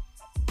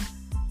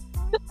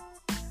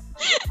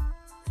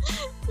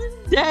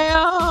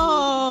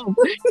 Damn.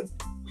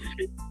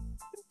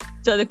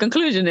 So the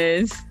conclusion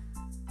is,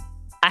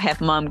 I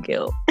have mom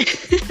guilt.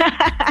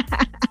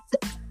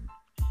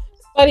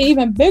 But the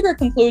even bigger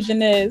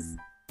conclusion is,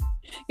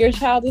 your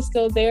child is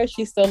still there,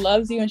 she still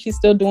loves you, and she's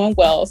still doing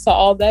well. So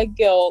all that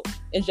guilt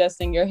is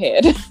just in your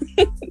head.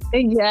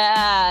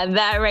 Yeah,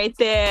 that right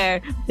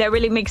there. That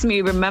really makes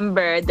me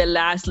remember the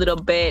last little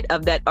bit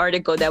of that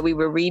article that we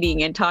were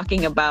reading and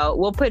talking about.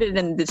 We'll put it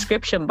in the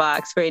description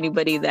box for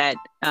anybody that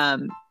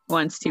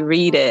wants to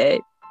read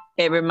it.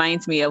 It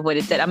reminds me of what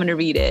it said. I'm going to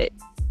read it.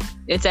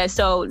 It says,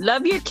 so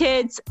love your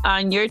kids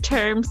on your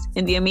terms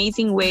in the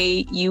amazing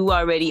way you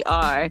already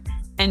are.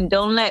 And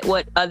don't let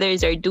what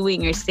others are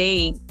doing or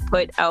saying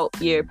put out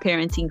your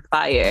parenting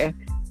fire.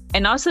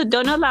 And also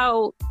don't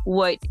allow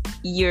what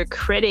your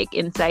critic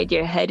inside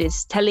your head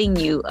is telling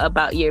you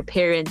about your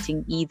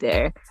parenting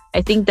either.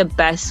 I think the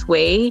best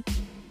way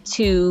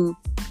to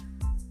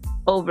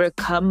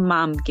overcome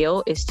mom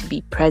guilt is to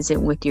be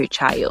present with your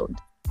child.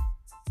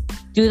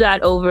 Do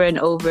that over and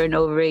over and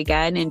over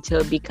again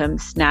until it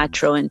becomes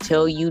natural,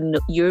 until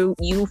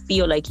you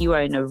feel like you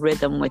are in a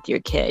rhythm with your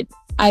kid.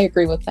 I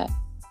agree with that.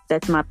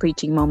 That's my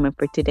preaching moment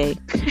for today.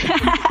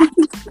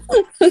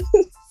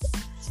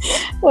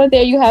 Well,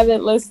 there you have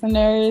it,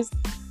 listeners.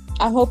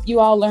 I hope you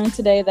all learned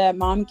today that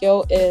mom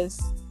guilt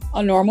is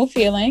a normal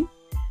feeling.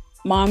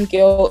 Mom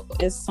guilt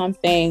is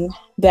something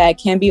that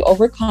can be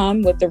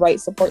overcome with the right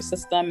support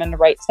system and the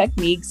right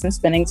techniques and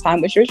spending time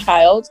with your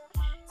child.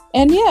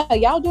 And yeah,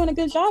 y'all doing a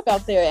good job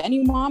out there.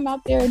 Any mom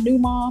out there, new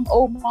mom,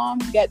 old mom,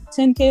 got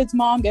 10 kids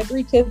mom, got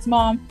 3 kids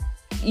mom,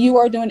 you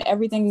are doing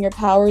everything in your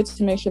power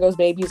to make sure those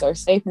babies are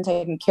safe and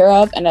taken care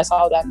of. And that's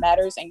all that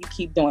matters. And you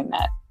keep doing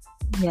that.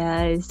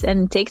 Yes.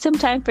 And take some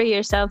time for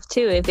yourself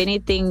too. If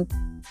anything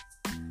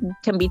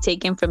can be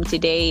taken from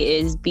today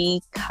is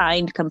be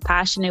kind,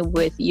 compassionate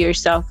with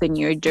yourself and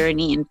your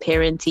journey in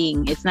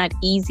parenting. It's not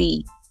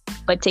easy,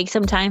 but take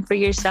some time for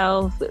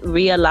yourself,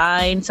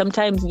 realign.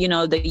 Sometimes,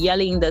 the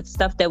yelling, the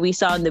stuff that we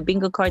saw on the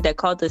bingo card that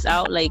called us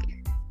out, like,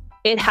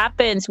 it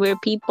happens. We're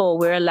people.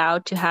 We're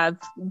allowed to have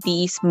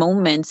these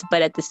moments,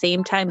 but at the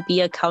same time,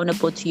 be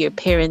accountable to your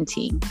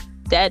parenting.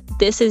 That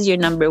this is your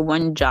number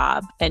one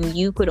job, and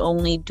you could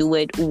only do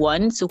it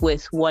once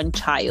with one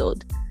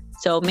child.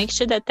 So make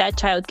sure that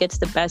child gets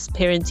the best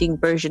parenting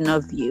version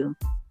of you.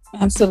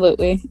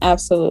 Absolutely.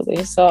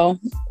 Absolutely. So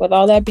with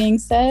all that being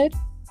said,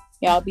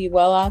 y'all be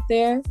well out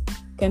there.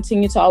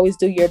 Continue to always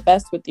do your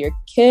best with your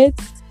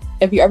kids.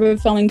 If you're ever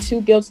feeling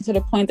too guilty to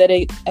the point that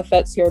it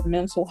affects your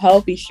mental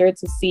health, be sure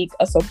to seek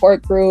a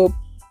support group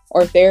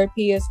or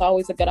therapy. It's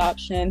always a good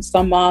option.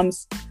 Some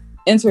moms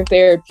enter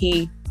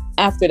therapy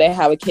after they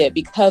have a kid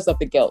because of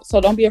the guilt.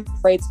 So don't be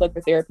afraid to look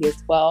for therapy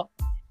as well.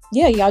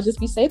 Yeah, y'all just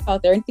be safe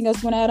out there. Anything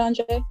else you want to add on,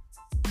 Jay?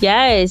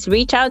 Yes,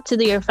 reach out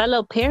to your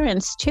fellow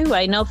parents too.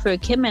 I know for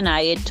Kim and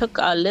I, it took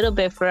a little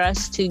bit for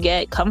us to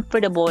get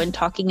comfortable in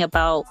talking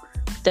about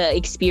the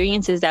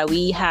experiences that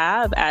we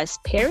have as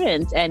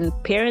parents and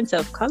parents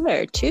of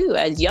color too,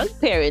 as young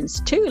parents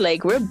too.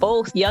 Like, we're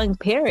both young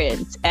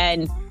parents,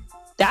 and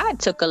that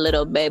took a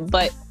little bit,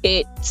 but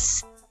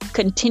it's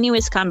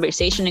continuous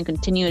conversation and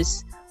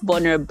continuous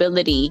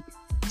vulnerability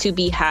to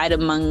be had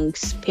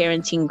amongst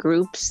parenting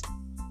groups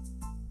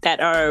that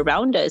are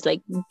around us.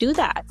 Like, do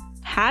that.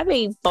 Have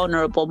a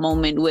vulnerable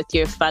moment with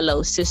your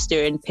fellow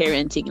sister in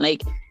parenting.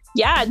 Like,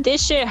 yeah,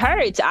 this shit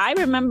hurts. I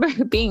remember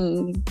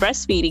being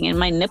breastfeeding and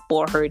my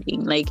nipple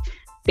hurting. Like,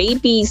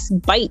 babies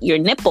bite your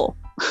nipple.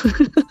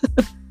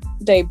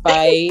 They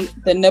bite.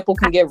 The nipple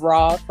can get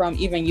raw from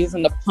even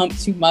using the pump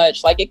too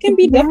much. Like, it can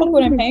be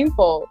difficult and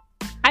painful.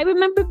 I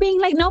remember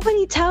being like,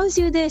 nobody tells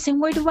you this,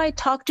 and where do I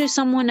talk to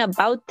someone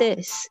about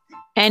this?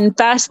 And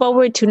fast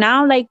forward to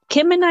now, like,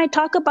 Kim and I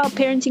talk about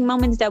parenting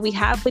moments that we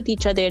have with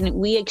each other, and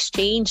we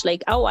exchange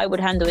like, oh, I would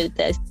handle it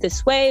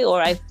this way,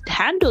 or I've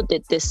handled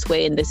it this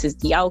way, and this is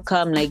the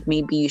outcome. Like,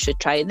 maybe you should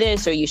try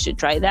this, or you should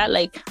try that.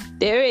 Like,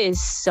 there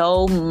is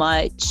so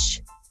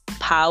much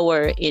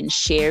power in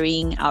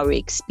sharing our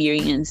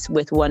experience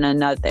with one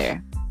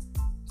another.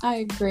 I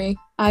agree.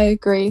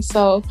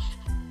 So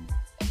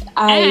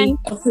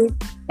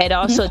it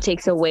also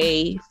takes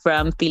away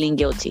from feeling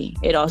guilty.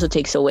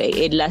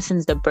 It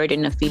lessens the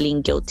burden of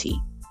feeling guilty.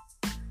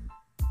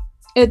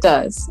 It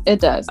does.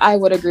 I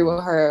would agree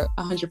with her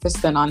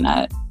 100% on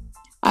that.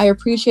 I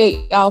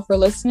appreciate y'all for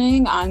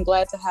listening. I'm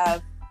glad to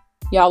have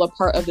y'all a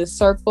part of this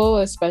circle,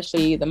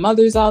 especially the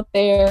mothers out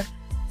there.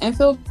 And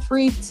feel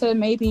free to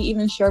maybe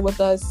even share with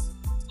us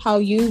how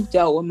you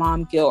dealt with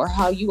mom guilt, or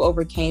how you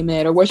overcame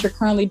it, or what you're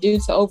currently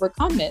doing to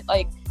overcome it.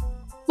 Like,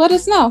 let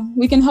us know.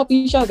 We can help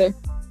each other.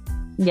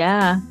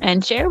 Yeah.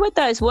 And share with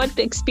us, what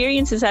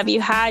experiences have you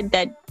had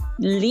that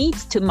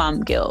leads to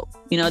mom guilt?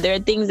 You know, there are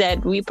things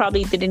that we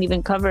probably didn't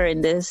even cover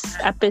in this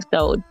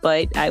episode,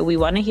 but we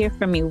want to hear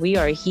from you. We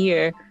are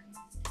here.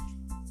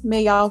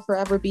 May y'all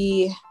forever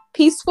be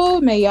peaceful.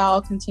 May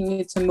y'all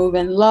continue to move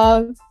in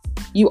love.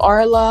 You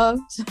are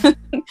loved.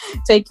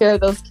 Take care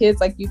of those kids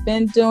like you've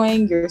been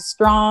doing. You're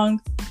strong.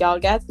 Y'all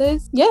got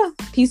this. Yeah.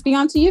 Peace be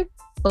unto you.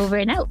 Over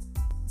and out.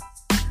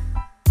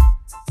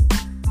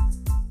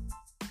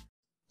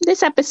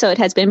 This episode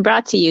has been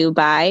brought to you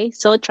by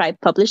Soul Tribe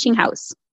Publishing House.